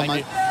 Cheers, well mate.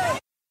 done, Thank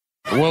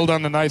you. Well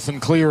done to Nathan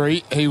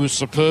Cleary. He was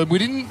superb. We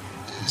didn't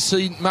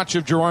see much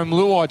of Jerome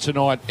Luai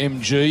tonight,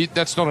 MG.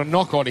 That's not a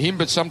knock on him,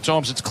 but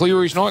sometimes it's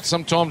Cleary's night,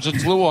 sometimes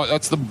it's Luai.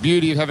 That's the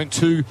beauty of having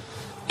two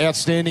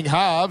outstanding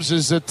halves,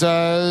 is that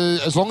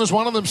as long as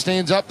one of them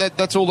stands up,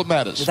 that's all that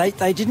matters. They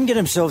didn't get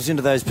themselves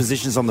into those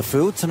positions on the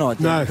field tonight,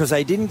 no, because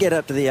they didn't get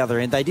up to the other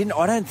end. I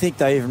don't think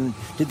they even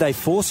did they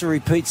force a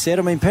repeat set.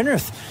 I mean,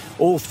 Penrith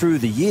all through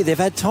the year. They've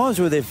had times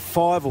where they're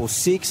 5 or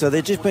 6, so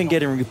they've just been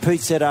getting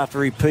repeat set after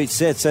repeat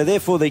set. So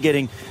therefore they're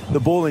getting the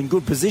ball in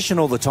good position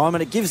all the time,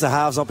 and it gives the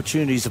halves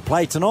opportunities to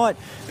play. Tonight,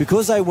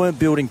 because they weren't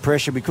building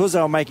pressure, because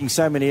they were making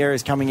so many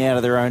errors coming out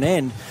of their own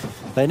end,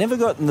 they never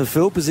got in the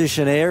field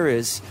position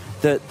areas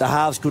that the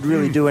halves could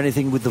really do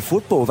anything with the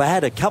football. They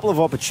had a couple of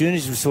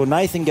opportunities. We saw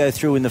Nathan go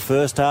through in the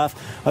first half.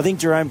 I think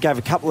Jerome gave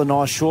a couple of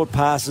nice short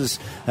passes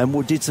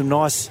and did some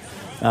nice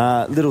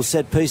little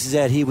set pieces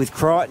out here with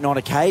Crichton on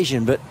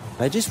occasion, but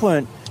they just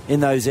weren't in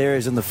those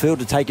areas in the field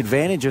to take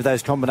advantage of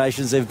those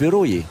combinations they've built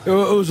all year. It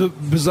was a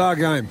bizarre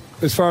game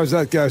as far as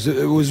that goes.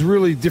 It was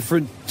really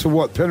different to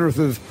what Penrith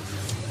have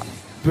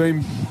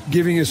been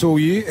giving us all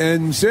year.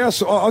 And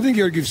South, I think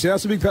you've got to give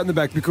South a big pat on the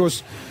back,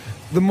 because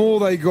the more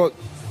they got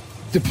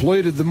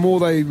depleted, the more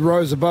they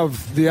rose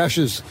above the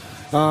ashes.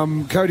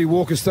 Cody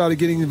Walker started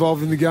getting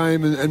involved in the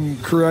game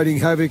and creating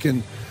havoc,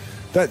 and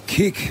that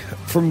kick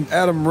from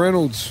Adam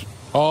Reynolds.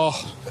 Are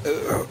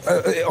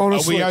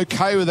Honestly, we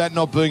okay with that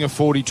not being a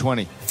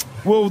 40-20?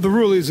 Well, the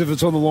rule is if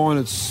it's on the line,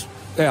 it's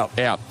out.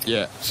 Out,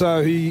 yeah. So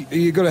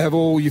you got to have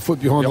all your foot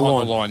behind the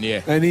line.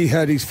 Yeah. And he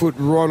had his foot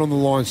right on the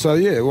line. So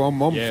yeah, well, I'm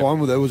fine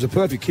with it. It was a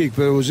perfect kick,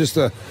 but it was just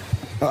I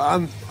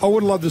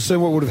would have loved to see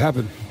what would have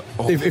happened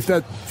if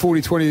that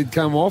 40-20 had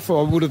come off. It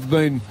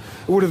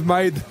would have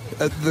made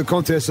the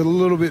contest a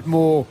little bit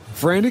more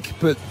frantic.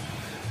 But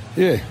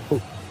yeah,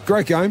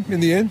 great game in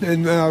the end,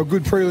 and a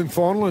good prelim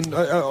final.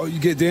 And you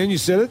get down, you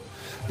said it.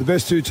 The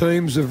best two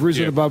teams have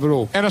risen above it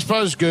all. And I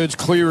suppose Gerds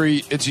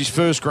Cleary, it's his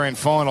first grand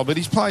final, but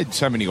he's played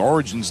so many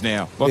Origins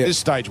now. This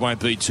stage won't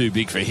be too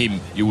big for him,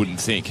 you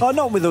wouldn't think. Oh,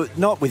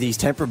 not with his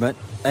temperament.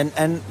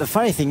 And the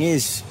funny thing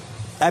is,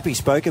 Appy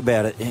spoke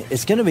about it.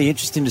 It's going to be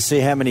interesting to see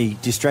how many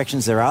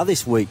distractions there are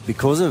this week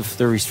because of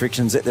the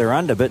restrictions that they're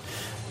under. But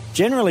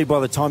generally, by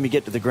the time you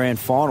get to the grand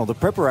final, the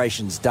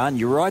preparation's done.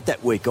 You're right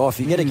that week off.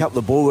 You get a couple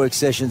of ball work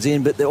sessions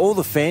in, but all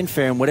the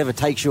fanfare and whatever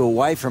takes you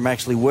away from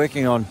actually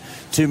working on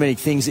too many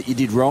things that you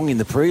did wrong in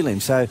the prelim.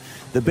 So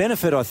the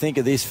benefit, I think,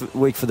 of this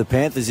week for the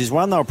Panthers is,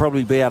 one, they'll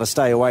probably be able to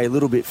stay away a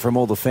little bit from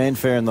all the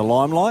fanfare and the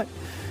limelight.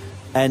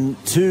 And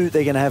two,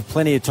 they're going to have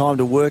plenty of time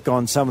to work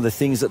on some of the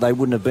things that Ivan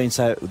wouldn't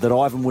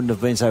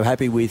have been so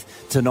happy with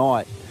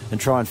tonight, and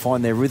try and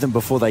find their rhythm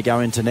before they go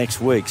into next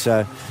week.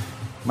 So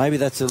maybe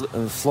that's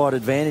a slight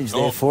advantage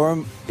there for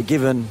them,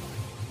 given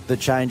the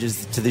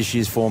changes to this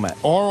year's format.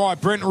 All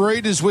right, Brent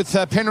Reid is with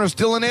Penrith's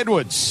Dylan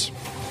Edwards.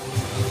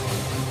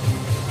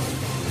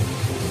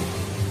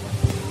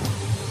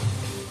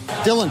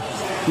 Dylan,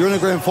 you're in the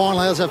grand final.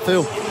 How's that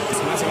feel?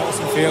 That's an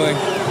awesome feeling.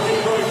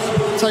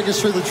 Take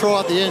us through the try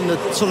at the end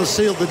that sort of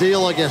sealed the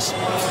deal, I guess.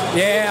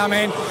 Yeah, I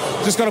mean,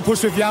 just got to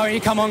push with Yowie. He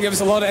come on, give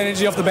us a lot of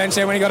energy off the bench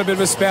there when he got a bit of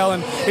a spell,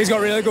 and he's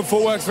got really good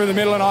footwork through the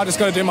middle, and I just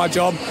got to do my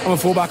job. I'm a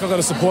fullback. I've got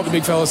to support the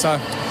big fella, so.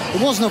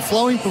 It wasn't a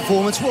flowing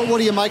performance. What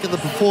do you make of the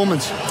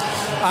performance?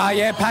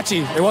 Yeah, patchy.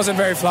 It wasn't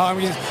very flowing.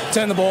 We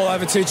turned the ball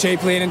over too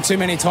cheaply and too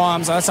many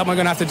times. That's something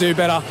we're going to have to do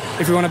better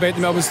if we want to beat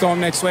the Melbourne Storm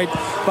next week.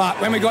 But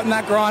when we got in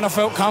that grind, I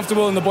felt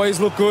comfortable and the boys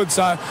looked good,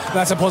 so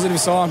that's a positive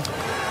sign.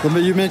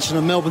 You mentioned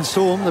the Melbourne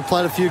Storm. They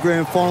played a few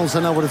grand finals.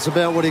 They know what it's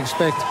about. What do you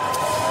expect?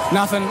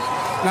 Nothing.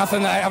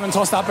 They haven't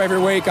tossed up every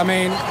week. I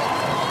mean,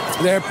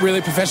 they're a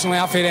really professional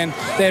outfit and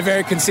they're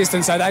very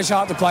consistent, so they show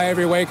up to play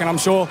every week, and I'm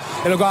sure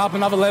it'll go up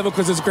another level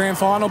because it's a grand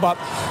final, but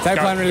they're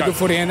playing really good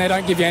footy and they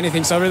don't give you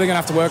anything, so really going to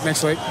have to work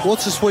next week.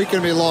 What's this week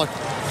going to be like,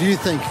 do you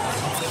think?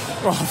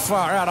 Oh,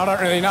 far out, I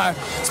don't really know,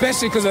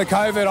 especially because of the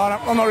COVID.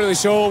 I'm not really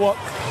sure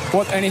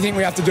what anything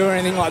we have to do or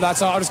anything like that,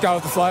 so I'll just go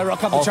with the flow,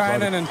 rock up the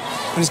training and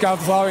just go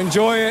with the flow,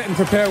 enjoy it and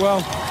prepare well.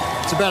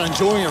 It's about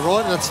enjoying it,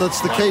 right? That's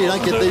the key. You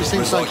don't get these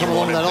things don't come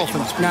along that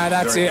often. No,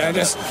 that's it. And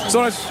just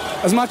sort of,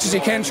 as much as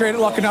you can, treat it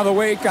like another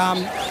week,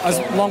 as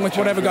long with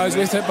whatever goes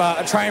with it,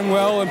 but train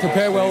well and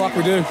prepare well like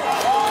we do.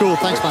 Cool,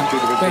 thanks, mate.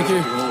 Thank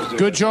you.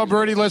 Good job,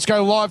 Rudy. Let's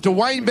go live to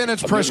Wayne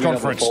Bennett's press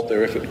conference. Fault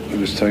their effort in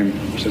this team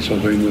since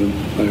I've been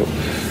with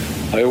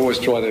them. They always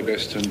try their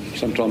best, and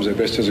sometimes their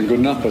best isn't good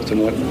enough, but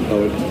tonight they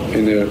were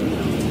in there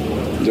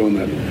doing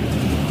that.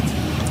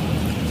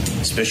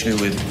 Especially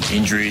with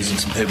injuries and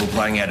some people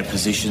playing out of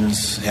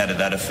positions, how did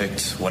that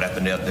affect what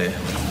happened out there?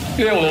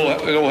 Yeah,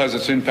 well, it all has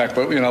its impact,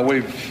 but,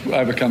 we've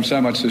overcome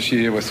so much this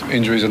year with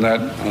injuries and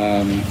that.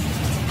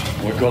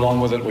 We've got on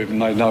with it. We've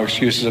made no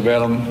excuses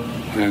about them.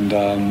 And,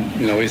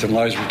 Ethan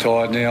Lowe's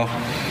retired now.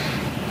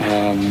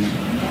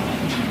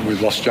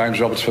 We've lost James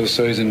Roberts for the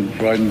season,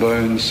 Braden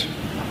Burns,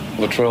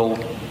 Latrell,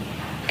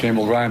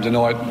 Campbell Graham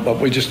tonight. But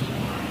we just,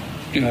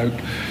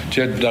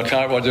 Jed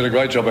Cartwright did a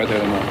great job out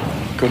there tonight.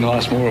 Couldn't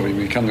ask more of him.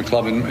 He came to the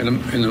club in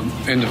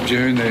the end of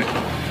June there.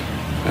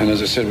 And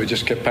as I said, we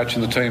just kept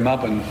patching the team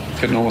up and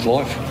getting on with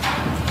life.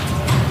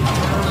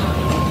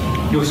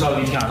 You also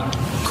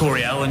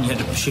Corey Allen, you had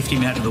to shift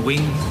him out to the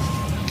wing.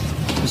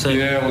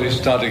 Yeah, well, he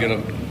started to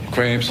get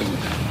cramps and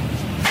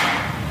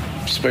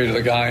speed of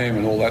the game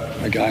and all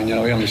that. Again, he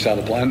only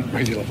started playing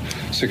regular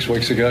 6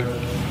 weeks ago.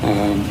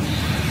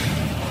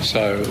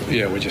 So,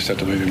 we just had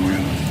to move him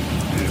around.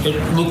 Yeah.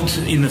 it looked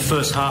in the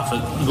first half,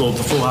 or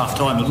before half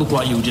time, it looked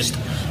like you were just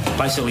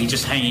basically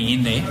just hanging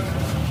in there.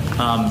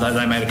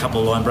 They made a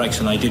couple of line breaks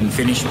and they didn't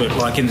finish, but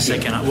like in the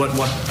second half,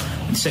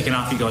 in the second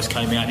half you guys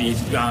came out,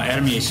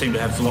 Adam, you seemed to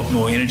have a lot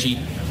more energy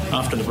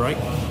after the break.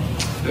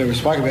 Yeah, we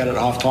spoke about it at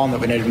half time that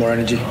we needed more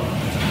energy.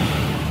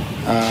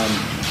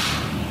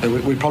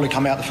 We'd probably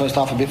come out the first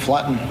half a bit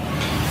flat and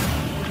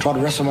try to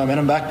wrestle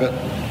momentum back, but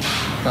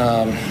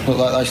looked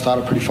like they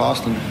started pretty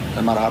fast and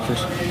made it hard for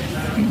us.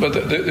 But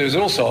there's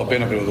also a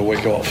benefit of the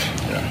week off.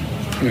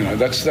 Yeah. You know,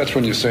 that's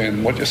when you're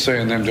seeing what you're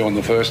seeing them do in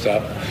the first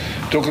half.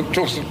 Took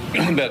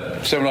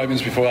about 7 or 8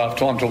 minutes before half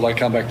time until they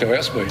come back to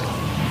our speed.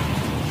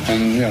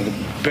 And you know, the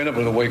benefit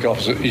of the week off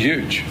is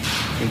huge.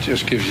 It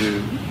just gives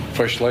you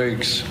fresh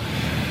legs,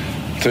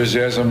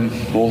 enthusiasm,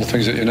 all the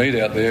things that you need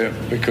out there,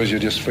 because you're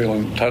just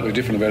feeling totally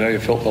different about how you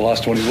felt the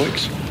last 20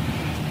 weeks.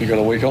 You got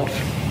a week off.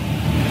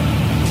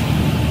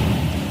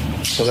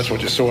 So that's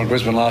what you saw in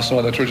Brisbane last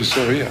night. That's what you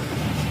saw here.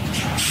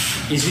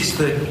 Is this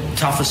the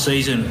toughest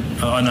season?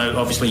 I know,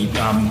 obviously, we've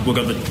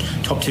got the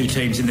top 2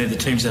 teams in there, the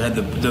teams that had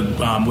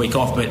the week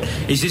off, but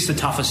is this the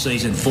toughest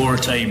season for a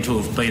team to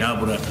have been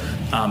able to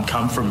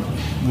come from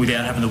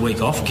without having the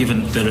week off,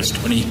 given that it's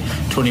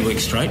 20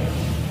 weeks straight?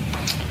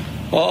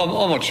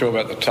 Well, I'm not sure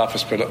about the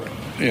toughest, but,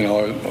 you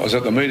know, I was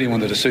at the meeting when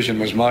the decision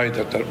was made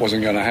that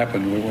wasn't going to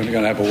happen. We weren't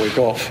going to have a week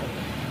off.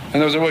 And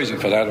there was a reason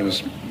for that. It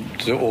was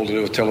all to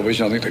do with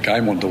television. I think the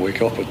game wanted the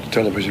week off, but the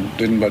television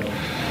didn't. But,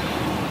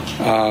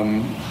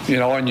 you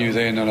know, I knew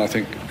then, and I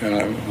think, you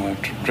know,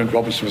 Trent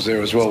Robinson was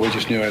there as well. We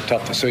just knew how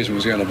tough the season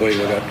was going to be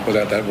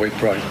without that week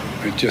break.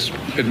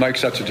 It makes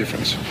such a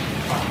difference,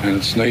 and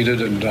it's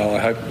needed. And I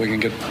hope we can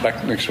get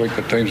back next week.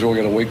 The teams all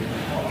get a week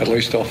at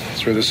least off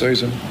through the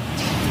season.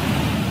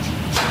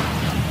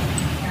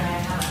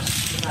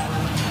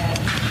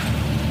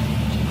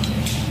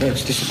 Yeah,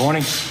 it's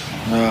disappointing.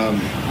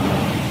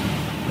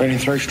 Beating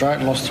 3 straight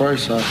and lost 3,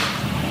 so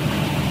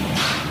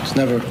it's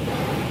never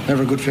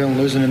a good feeling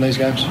losing in these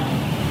games.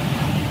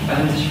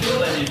 And did you feel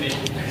they did a bit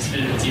of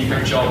a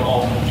different job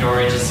on your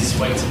edges this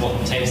week to what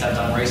the teams have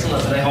done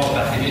recently? Did they hold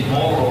back a bit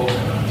more, or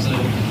sort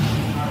of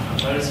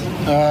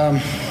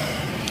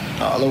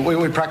noticeable?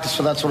 We practiced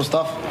for that sort of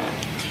stuff.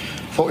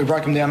 Thought we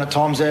broke them down at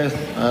times there.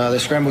 Their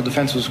scramble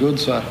defence was good,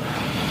 so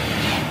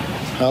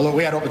look,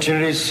 we had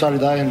opportunities, so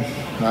did they, and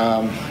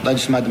they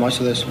just made the most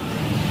of this.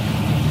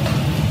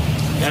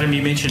 Adam,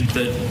 you mentioned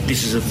that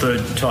this is the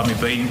 3rd time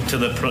you've been to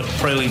the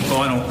pre-league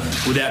final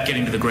without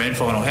getting to the grand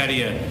final. How do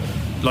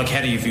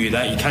you view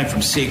that? You came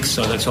from 6,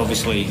 so that's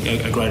obviously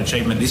a great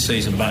achievement this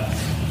season. But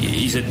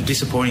is it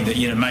disappointing that,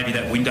 you know, maybe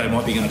that window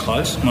might be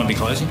closing?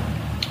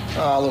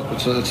 Look,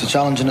 it's a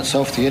challenge in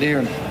itself to get here,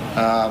 and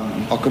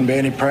I couldn't be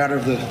any prouder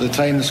of the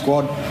team, the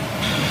squad.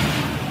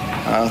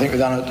 I think we've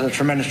done a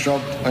tremendous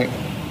job. I think,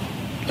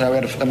 you know, we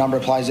had a number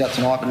of players out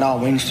tonight, but no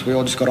one wins. We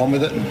all just got on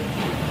with it. And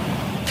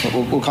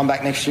we'll come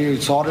back next year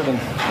excited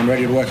and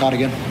ready to work hard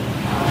again.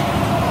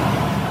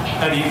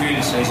 How do you view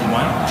the season,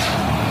 Wayne?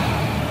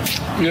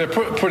 Yeah,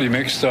 pretty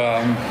mixed.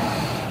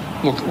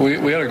 Look,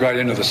 we had a great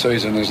end of the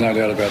season, there's no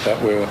doubt about that.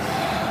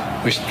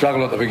 We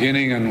struggled at the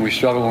beginning and we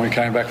struggled when we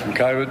came back from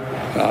COVID.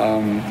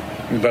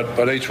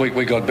 But each week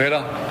we got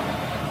better,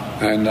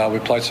 and we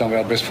played some of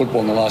our best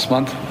football in the last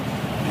month.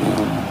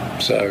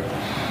 So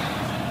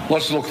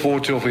lots to look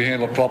forward to if we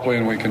handle it properly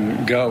and we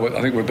can go.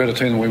 I think we're a better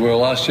team than we were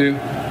last year.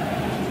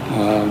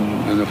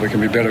 And if we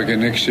can be better again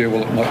next year,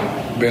 well, it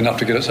might be enough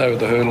to get us over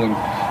the hurdle and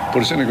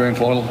put us in the grand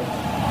final.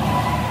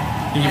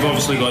 You've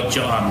obviously got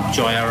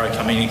Jai Arrow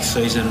coming next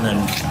season,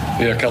 and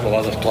a couple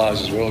of other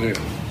players as well. Yeah.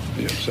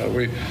 So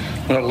we're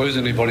not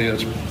losing anybody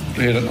that's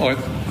here tonight.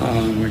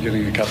 We're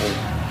getting a couple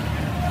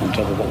on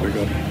top of what we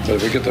got. So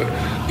if we get the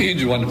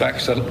injured one back,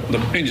 so the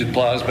injured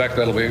players back,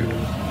 that'll be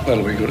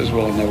good as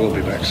well, and they will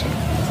be back. So.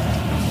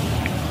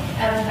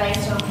 Adam,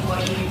 based on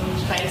what you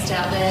faced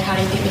out there, how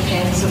do you think the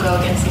Panthers will go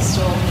against the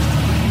Storm?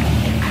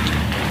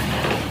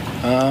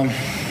 I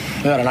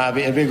don't know.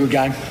 It'll be a good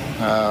game.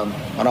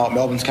 I know what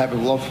Melbourne's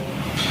capable of.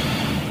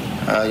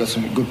 They've got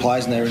some good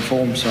players in there in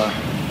form, so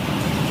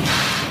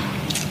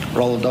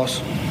roll the dice.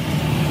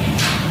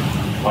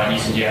 Wayne, you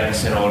said you hadn't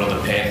seen a lot of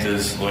the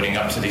Panthers leading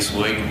up to this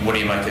week. What do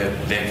you make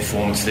of their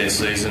performance, their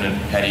season, and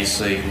how do you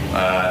see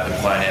them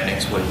playing out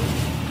next week?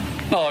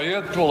 Oh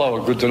yeah, well they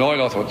were good tonight.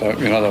 I thought they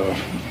were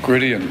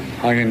gritty and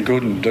hung in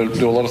good and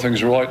do a lot of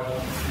things right.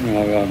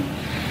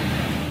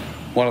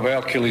 One of our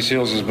Achilles'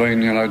 heels has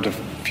been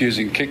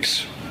diffusing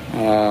kicks. 2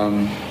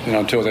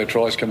 of their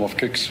tries come off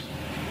kicks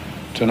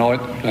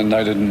tonight, and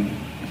they didn't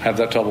have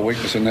that type of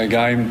weakness in their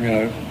game.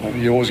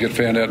 You always get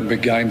found out in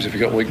big games if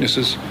you've got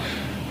weaknesses,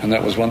 and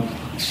that was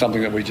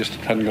something that we just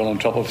hadn't got on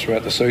top of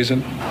throughout the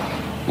season.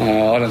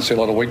 I don't see a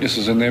lot of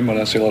weaknesses in them. I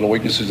don't see a lot of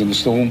weaknesses in the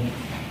Storm.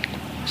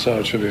 So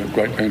it should be a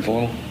great grand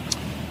final.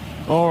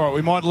 All right,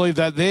 we might leave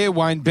that there.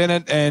 Wayne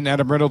Bennett and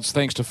Adam Reynolds,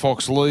 thanks to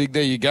Fox League.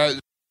 There you go.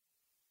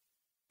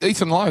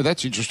 Ethan Lowe,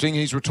 that's interesting.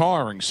 He's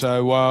retiring,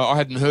 so I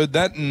hadn't heard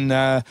that. And,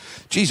 I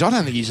don't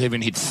think he's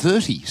even hit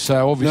 30.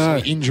 So,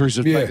 obviously, injuries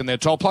have taken their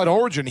toll. Played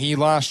Origin here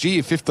last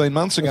year, 15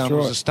 months ago, and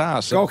was a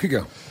star. So, goal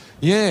kicker.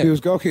 Yeah. He was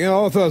goal king.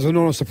 I thought it was an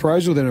honest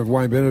appraisal then of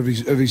Wayne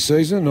Bennett of his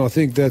season. I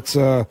think that's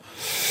the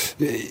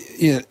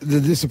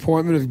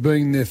disappointment of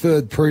being their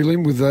third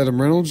prelim with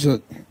Adam Reynolds.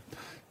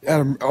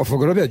 I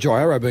forgot about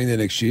Jai Arrow being there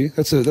next year.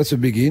 That's a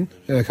big in.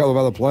 A couple of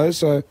other players.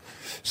 So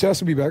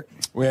South will be back.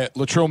 Where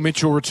Latrell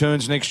Mitchell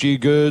returns next year,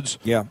 Girds.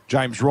 Yeah.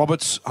 James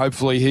Roberts,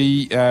 hopefully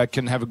he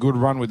can have a good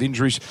run with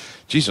injuries.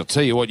 Jeez, I'll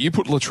tell you what, you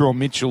put Latrell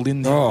Mitchell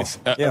in there with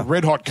a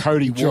red-hot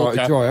Cody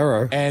Walker Jai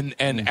Arrow. and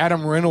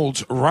Adam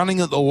Reynolds running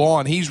at the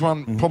line. He's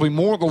run probably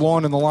more at the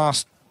line in the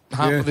last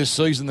half of this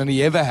season than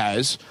he ever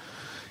has.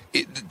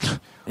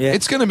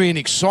 It's going to be an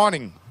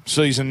exciting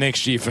season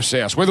next year for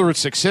South. Whether it's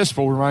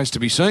successful remains to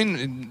be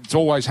seen. It's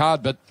always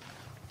hard, but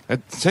I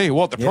tell you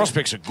what, the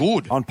prospects are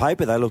good. On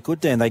paper, they look good,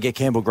 Dan. They get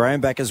Campbell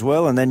Graham back as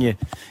well, and then you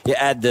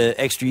add the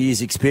extra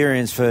years'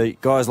 experience for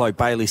guys like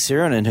Bailey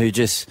Siranen, who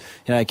just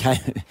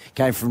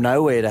came from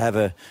nowhere to have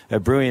a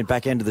brilliant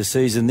back end of the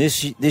season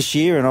this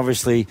year, and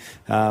obviously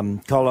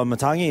Colin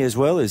Matangi as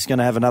well is going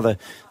to have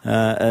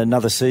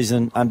another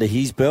season under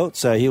his belt,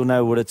 so he'll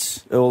know what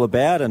it's all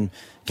about. And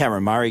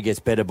Cameron Murray gets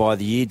better by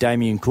the year.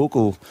 Damien Cook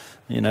will,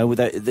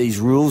 with these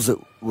rules that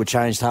were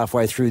changed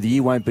halfway through the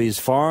year, won't be as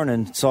foreign,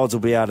 and sides will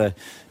be able to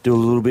do a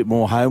little bit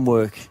more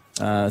homework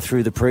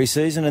through the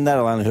pre-season, and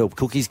that'll only help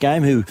Cookie's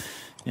game, who...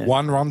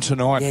 One run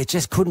tonight. Yeah,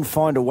 just couldn't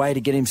find a way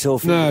to get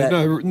himself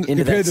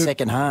into that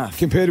second half.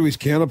 Compared to his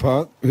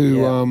counterpart,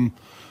 who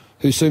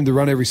seemed to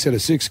run every set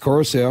of six,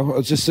 Coruscant,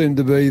 it just seemed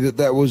to be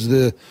that was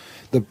the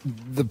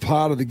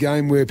part of the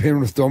game where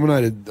Penrith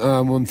dominated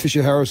on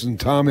Fisher Harris and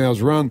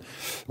Tarmow's run.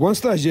 One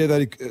stage,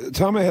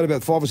 Tarmow had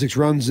about 5 or 6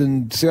 runs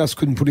and South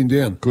couldn't put him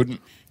down. Couldn't.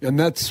 And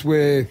that's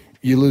where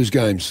you lose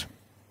games.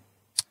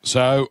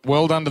 So,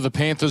 well done to the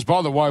Panthers.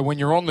 By the way, when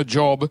you're on the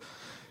job,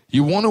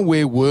 you want to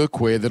wear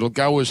workwear that'll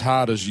go as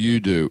hard as you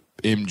do,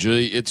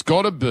 MG. It's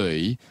got to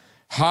be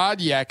Hard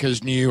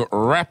Yakker's new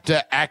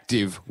Raptor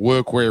Active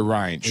workwear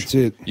range. That's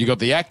it. You've got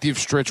the active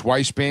stretch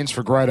waistbands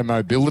for greater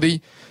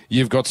mobility.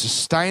 You've got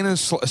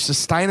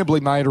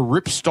sustainably made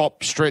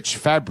ripstop stretch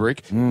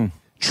fabric.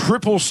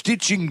 Triple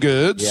stitching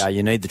girds. Yeah,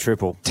 you need the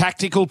triple.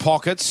 Tactical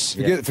pockets.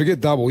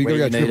 Forget double. You got to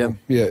go triple. Them.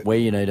 Yeah. Where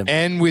you need them.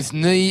 And with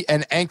knee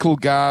and ankle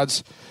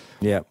guards.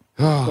 Yeah.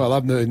 I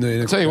love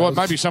knee. Tell you what,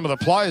 maybe some of the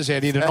players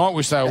out here tonight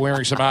wish they were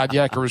wearing some Hard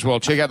Yakker as well.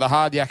 Check out the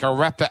Hard Yakker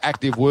Raptor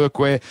Active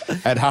Workwear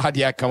at Hard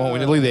Yakker. Come on, we're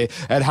nearly there.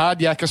 At Hard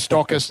Yakker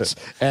Stockists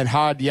and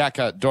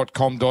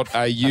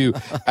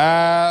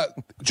hardyakker.com.au.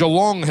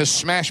 Geelong has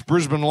smashed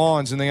Brisbane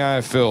Lions in the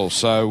AFL.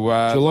 So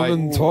Geelong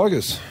and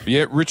Tigers.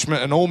 Yeah,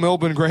 Richmond and all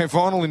Melbourne grand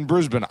final in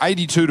Brisbane.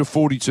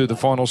 82-42, the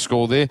final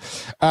score there.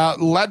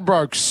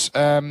 Ladbrokes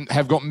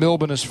have got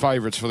Melbourne as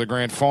favourites for the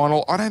grand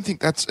final. I don't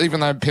think that's, even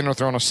though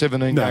Penrith are on a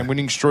 17-game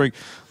winning streak,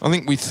 I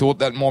think we thought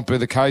that might be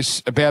the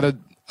case. About a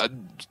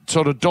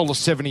sort of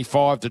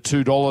 $1.75 to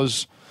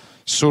 $2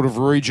 sort of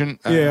region.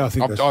 Yeah, I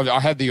think I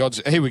had the odds.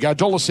 Here we go.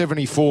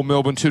 $1.74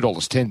 Melbourne,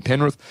 $2.10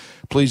 Penrith.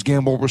 Please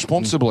gamble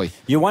responsibly.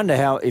 You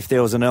wonder if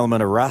there was an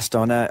element of rust.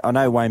 I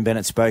know Wayne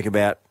Bennett spoke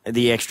about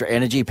the extra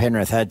energy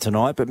Penrith had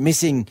tonight, but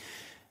missing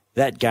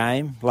that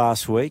game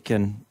last week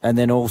and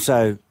then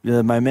also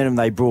the momentum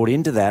they brought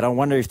into that, I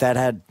wonder if that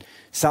had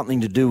something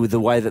to do with the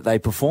way that they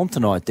performed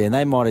tonight, Dan.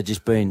 They might have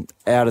just been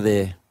out of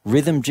their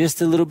rhythm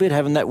just a little bit,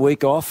 having that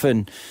week off,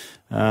 and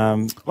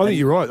I think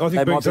you're right. I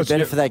think they might be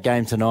better for that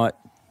game tonight.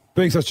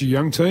 Being such a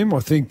young team, I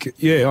think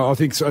a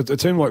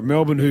team like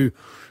Melbourne, who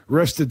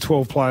rested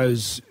 12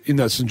 players in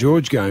that St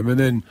George game and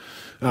then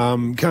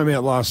came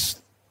out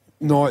last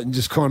night and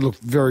just kind of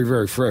looked very,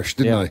 very fresh,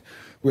 didn't they?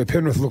 Where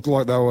Penrith looked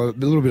like they were a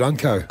little bit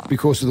unco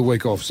because of the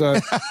week off. So,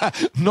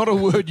 not a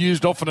word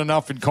used often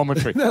enough in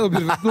commentary. A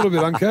little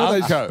bit unco.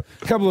 A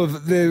couple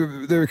of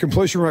their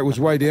completion rate was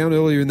way down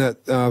earlier in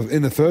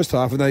the first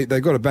half, and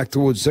they got it back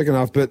towards the second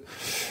half. But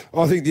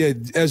I think,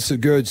 as Sir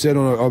Gerd said,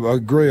 I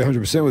agree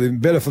 100% with him.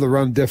 Better for the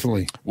run,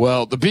 definitely.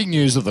 Well, the big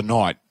news of the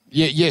night.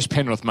 Yes,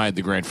 Penrith made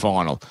the grand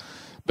final,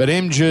 but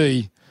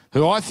MG,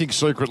 who I think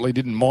secretly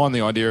didn't mind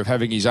the idea of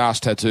having his ass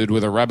tattooed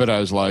with a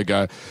Rabbitohs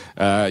logo.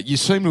 You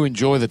seem to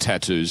enjoy the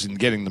tattoos and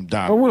getting them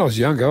done. Oh, when I was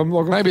younger,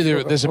 maybe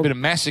there's a bit of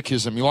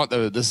masochism. You like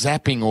the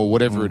zapping or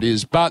whatever it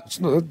is, but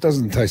it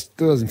doesn't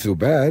feel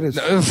bad.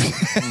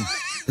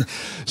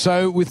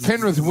 So with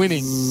Penrith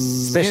winning,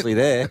 especially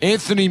there,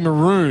 Anthony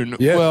Maroon.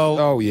 Yeah. Well,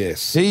 oh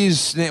yes,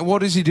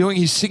 what is he doing?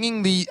 He's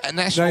singing the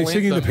national anthem. He's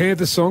singing the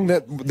Panthers song,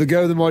 the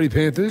Go the Mighty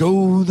Panthers.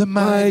 Go the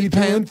Mighty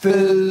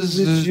Panthers.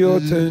 It's your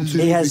turn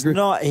to. He has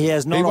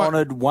not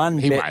honoured one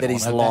bet that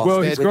he's lost.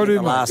 Well, he's got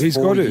to. He's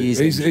got to.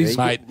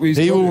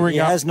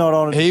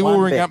 He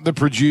will ring up the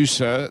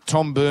producer,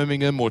 Tom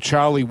Birmingham or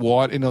Charlie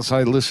White, and he'll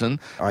say, "Listen,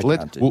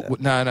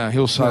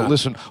 he'll say,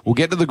 listen, we'll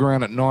get to the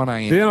ground at 9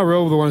 a.m. The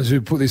NRL were the ones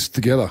who put this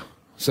together.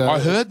 So I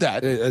heard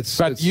that.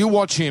 You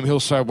watch him,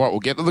 he'll say, we'll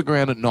get to the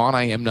ground at 9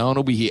 a.m, no one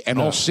will be here,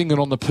 and I'll sing it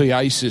on the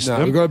PA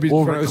system,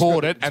 we'll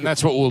record it, and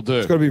that's what we'll do.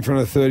 It's got to be in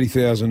front of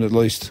 30,000 at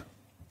least.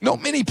 Not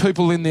many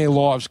people in their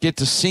lives get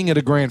to sing at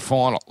a grand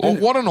final. Oh,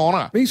 what an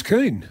honour. He's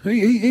keen.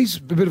 He's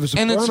a bit of a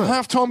soprano. And it's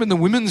half-time in the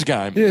women's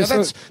game. Yeah,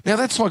 now,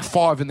 that's like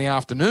 5 in the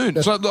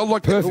afternoon. So,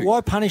 like, perfect.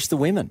 Why punish the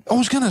women? I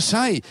was going to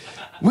say,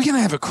 we're going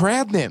to have a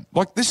crowd then.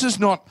 Like, this is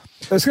not...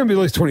 There's going to be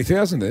at least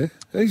 20,000 there.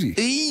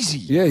 Easy.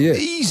 Yeah.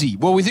 Easy.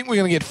 Well, we think we're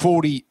going to get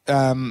 40...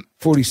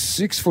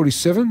 46,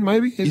 47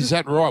 maybe? Is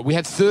that right? We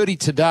had 30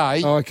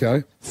 today. Oh,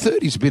 okay.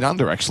 30's a bit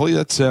under, actually.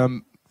 That's...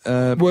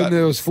 when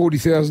there was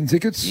 40,000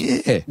 tickets?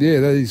 Yeah. Yeah,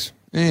 that is...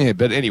 Yeah,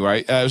 but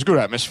anyway, it was a good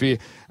atmosphere.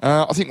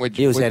 I think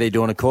he was out here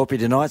doing a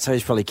corporate tonight, so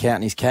he's probably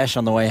counting his cash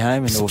on the way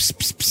home in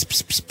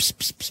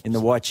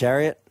the white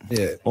chariot.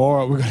 Yeah.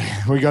 All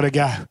right, we got to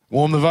go.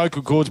 Warm the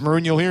vocal cords,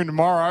 Maroon. You'll hear him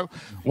tomorrow,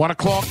 1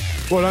 o'clock.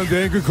 Well done,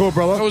 Dan. Good call,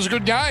 brother. It was a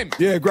good game.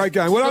 Yeah, great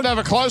game. Well done.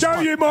 Have a close one.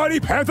 one. Go, you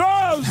mighty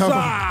Panthers!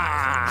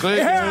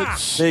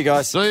 See you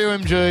guys. See you,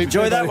 MG.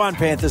 Enjoy that one,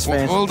 Panthers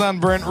fans. Well done,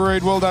 Brent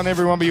Reid. Well done,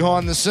 everyone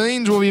behind the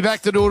scenes. We'll be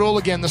back to do it all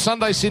again. The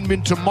Sunday sin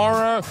bin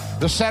tomorrow.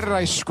 The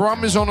Saturday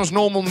scrum is on as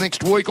normal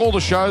next week. All the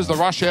shows, the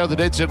Rush Hour, the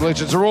Dead Set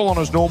Legends are all on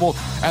as normal.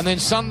 And then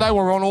Sunday,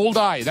 we're on all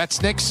day.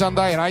 That's next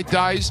Sunday in 8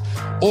 days.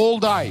 All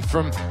day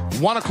from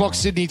 1 o'clock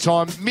Sydney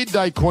time,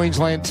 midday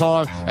Queensland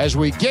time, as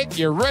we get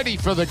you ready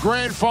for the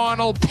grand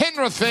final.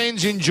 Penrith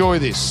fans, enjoy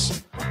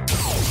this.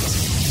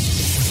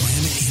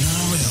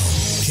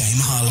 Game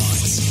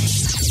highlights.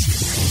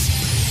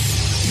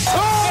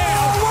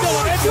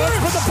 Dylan Edwards,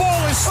 but the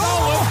ball is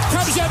stolen.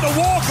 Comes out to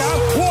Walker.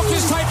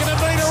 Walker's taken a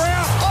metre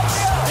out.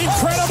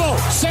 Incredible.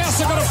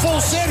 Souths have got a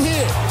full set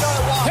here.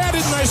 How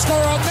didn't they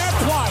score on that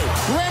play?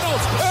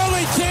 Reynolds,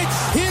 early kick.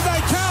 Here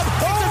they come.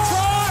 It's a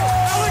try.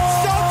 Alex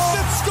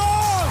Johnston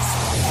scores.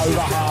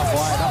 Over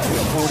halfway, up to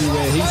the 40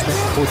 where he's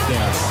been put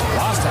down.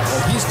 Last tackle,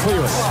 he's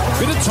clearing.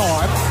 Bit of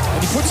time, and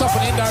he puts up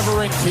an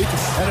end-over-end kick,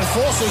 and it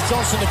forces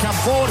Johnson to come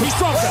forward. He's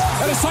dropped it,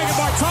 and it's taken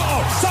by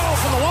To'o. To'o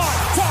from the line.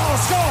 To'o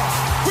score.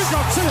 We've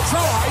got 2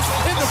 tries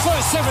in the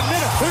first 7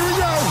 minutes. Here we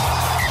go.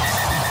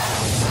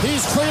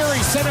 Here's Cleary,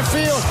 centre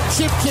field,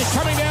 chip kick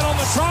coming down on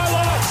the try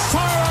line.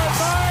 Tyrone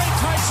May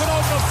takes it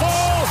on the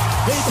fall.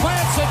 He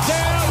plants it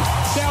down.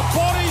 Now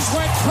bodies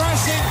went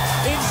crashing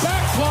in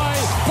back play,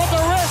 but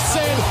the ref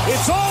said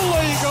it's all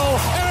legal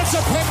and it's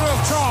a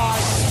Penrith try.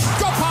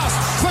 Got past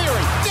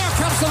Cleary, now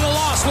comes to the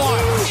last line.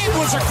 It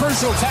was a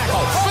crucial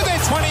tackle, but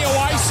they're 20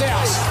 away,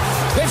 South.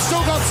 They've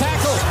still got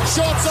tackles.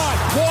 Short side,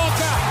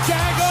 Walker,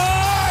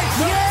 Gagai.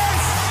 Yes,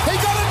 he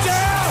got it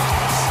down.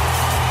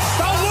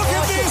 Don't look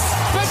at this,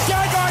 but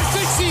Gagai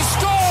thinks he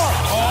scored.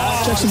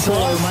 Jackson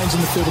Paulo remains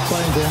in the field of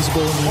play and downs the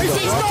ball.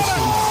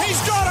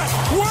 He's got it.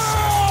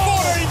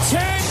 Wow!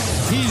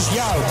 14-10. Here's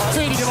Yo,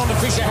 feeding it on to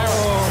Fisher Harris.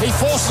 He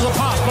forces a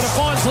pass, but it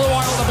finds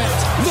Luai on the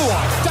bounce.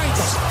 Luai,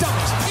 dangerous,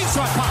 dummies,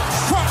 inside pass,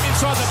 right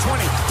inside the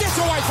 20. Gets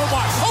away from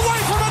one, away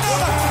from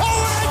another.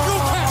 Oh, an ankle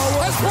tap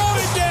has brought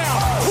him down.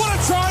 What a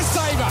try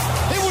saver.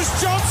 It was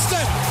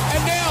Johnston.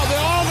 And now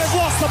they've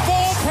lost the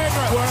ball,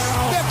 Penrith.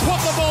 Wow. They've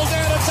put the ball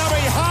down at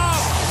dummy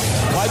half.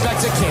 Play back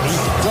to Kenny,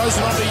 throws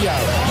it on to Yo.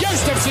 Yo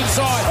steps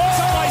inside,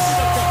 somebody's in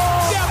the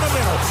fence, down the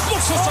middle,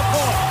 looks for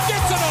support,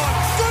 gets it on.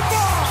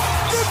 Goodbye.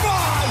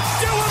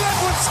 Dylan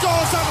Edwards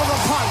scores over the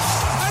post,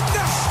 and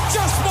that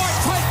just might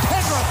take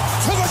Penrith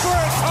to the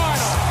grand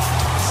final.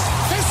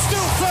 There's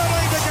still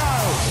 13 to go.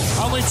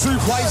 Only 2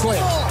 plays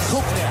left.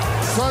 Cook now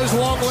throws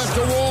long left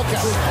to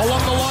Walker,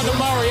 along the line to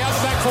Murray, out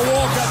the back for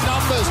Walker.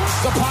 Numbers,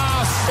 the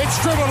pass, it's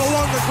dribbled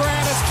along the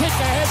ground, it's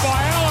kicked ahead by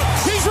Allen.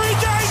 He's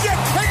regained it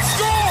and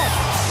scored.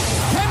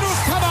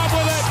 Penrith come up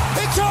with it.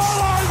 It's all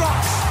over.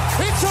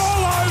 It's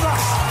all over.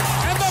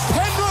 And the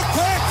Penrith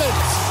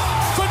Panthers,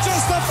 for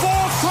just the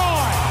 4th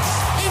time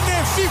in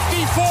their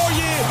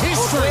 54-year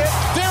history,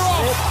 they're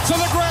off to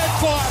the grand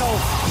final.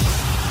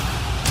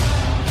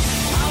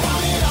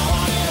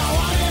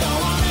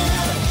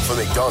 For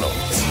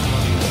McDonald's,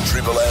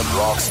 Triple M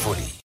rocks footy.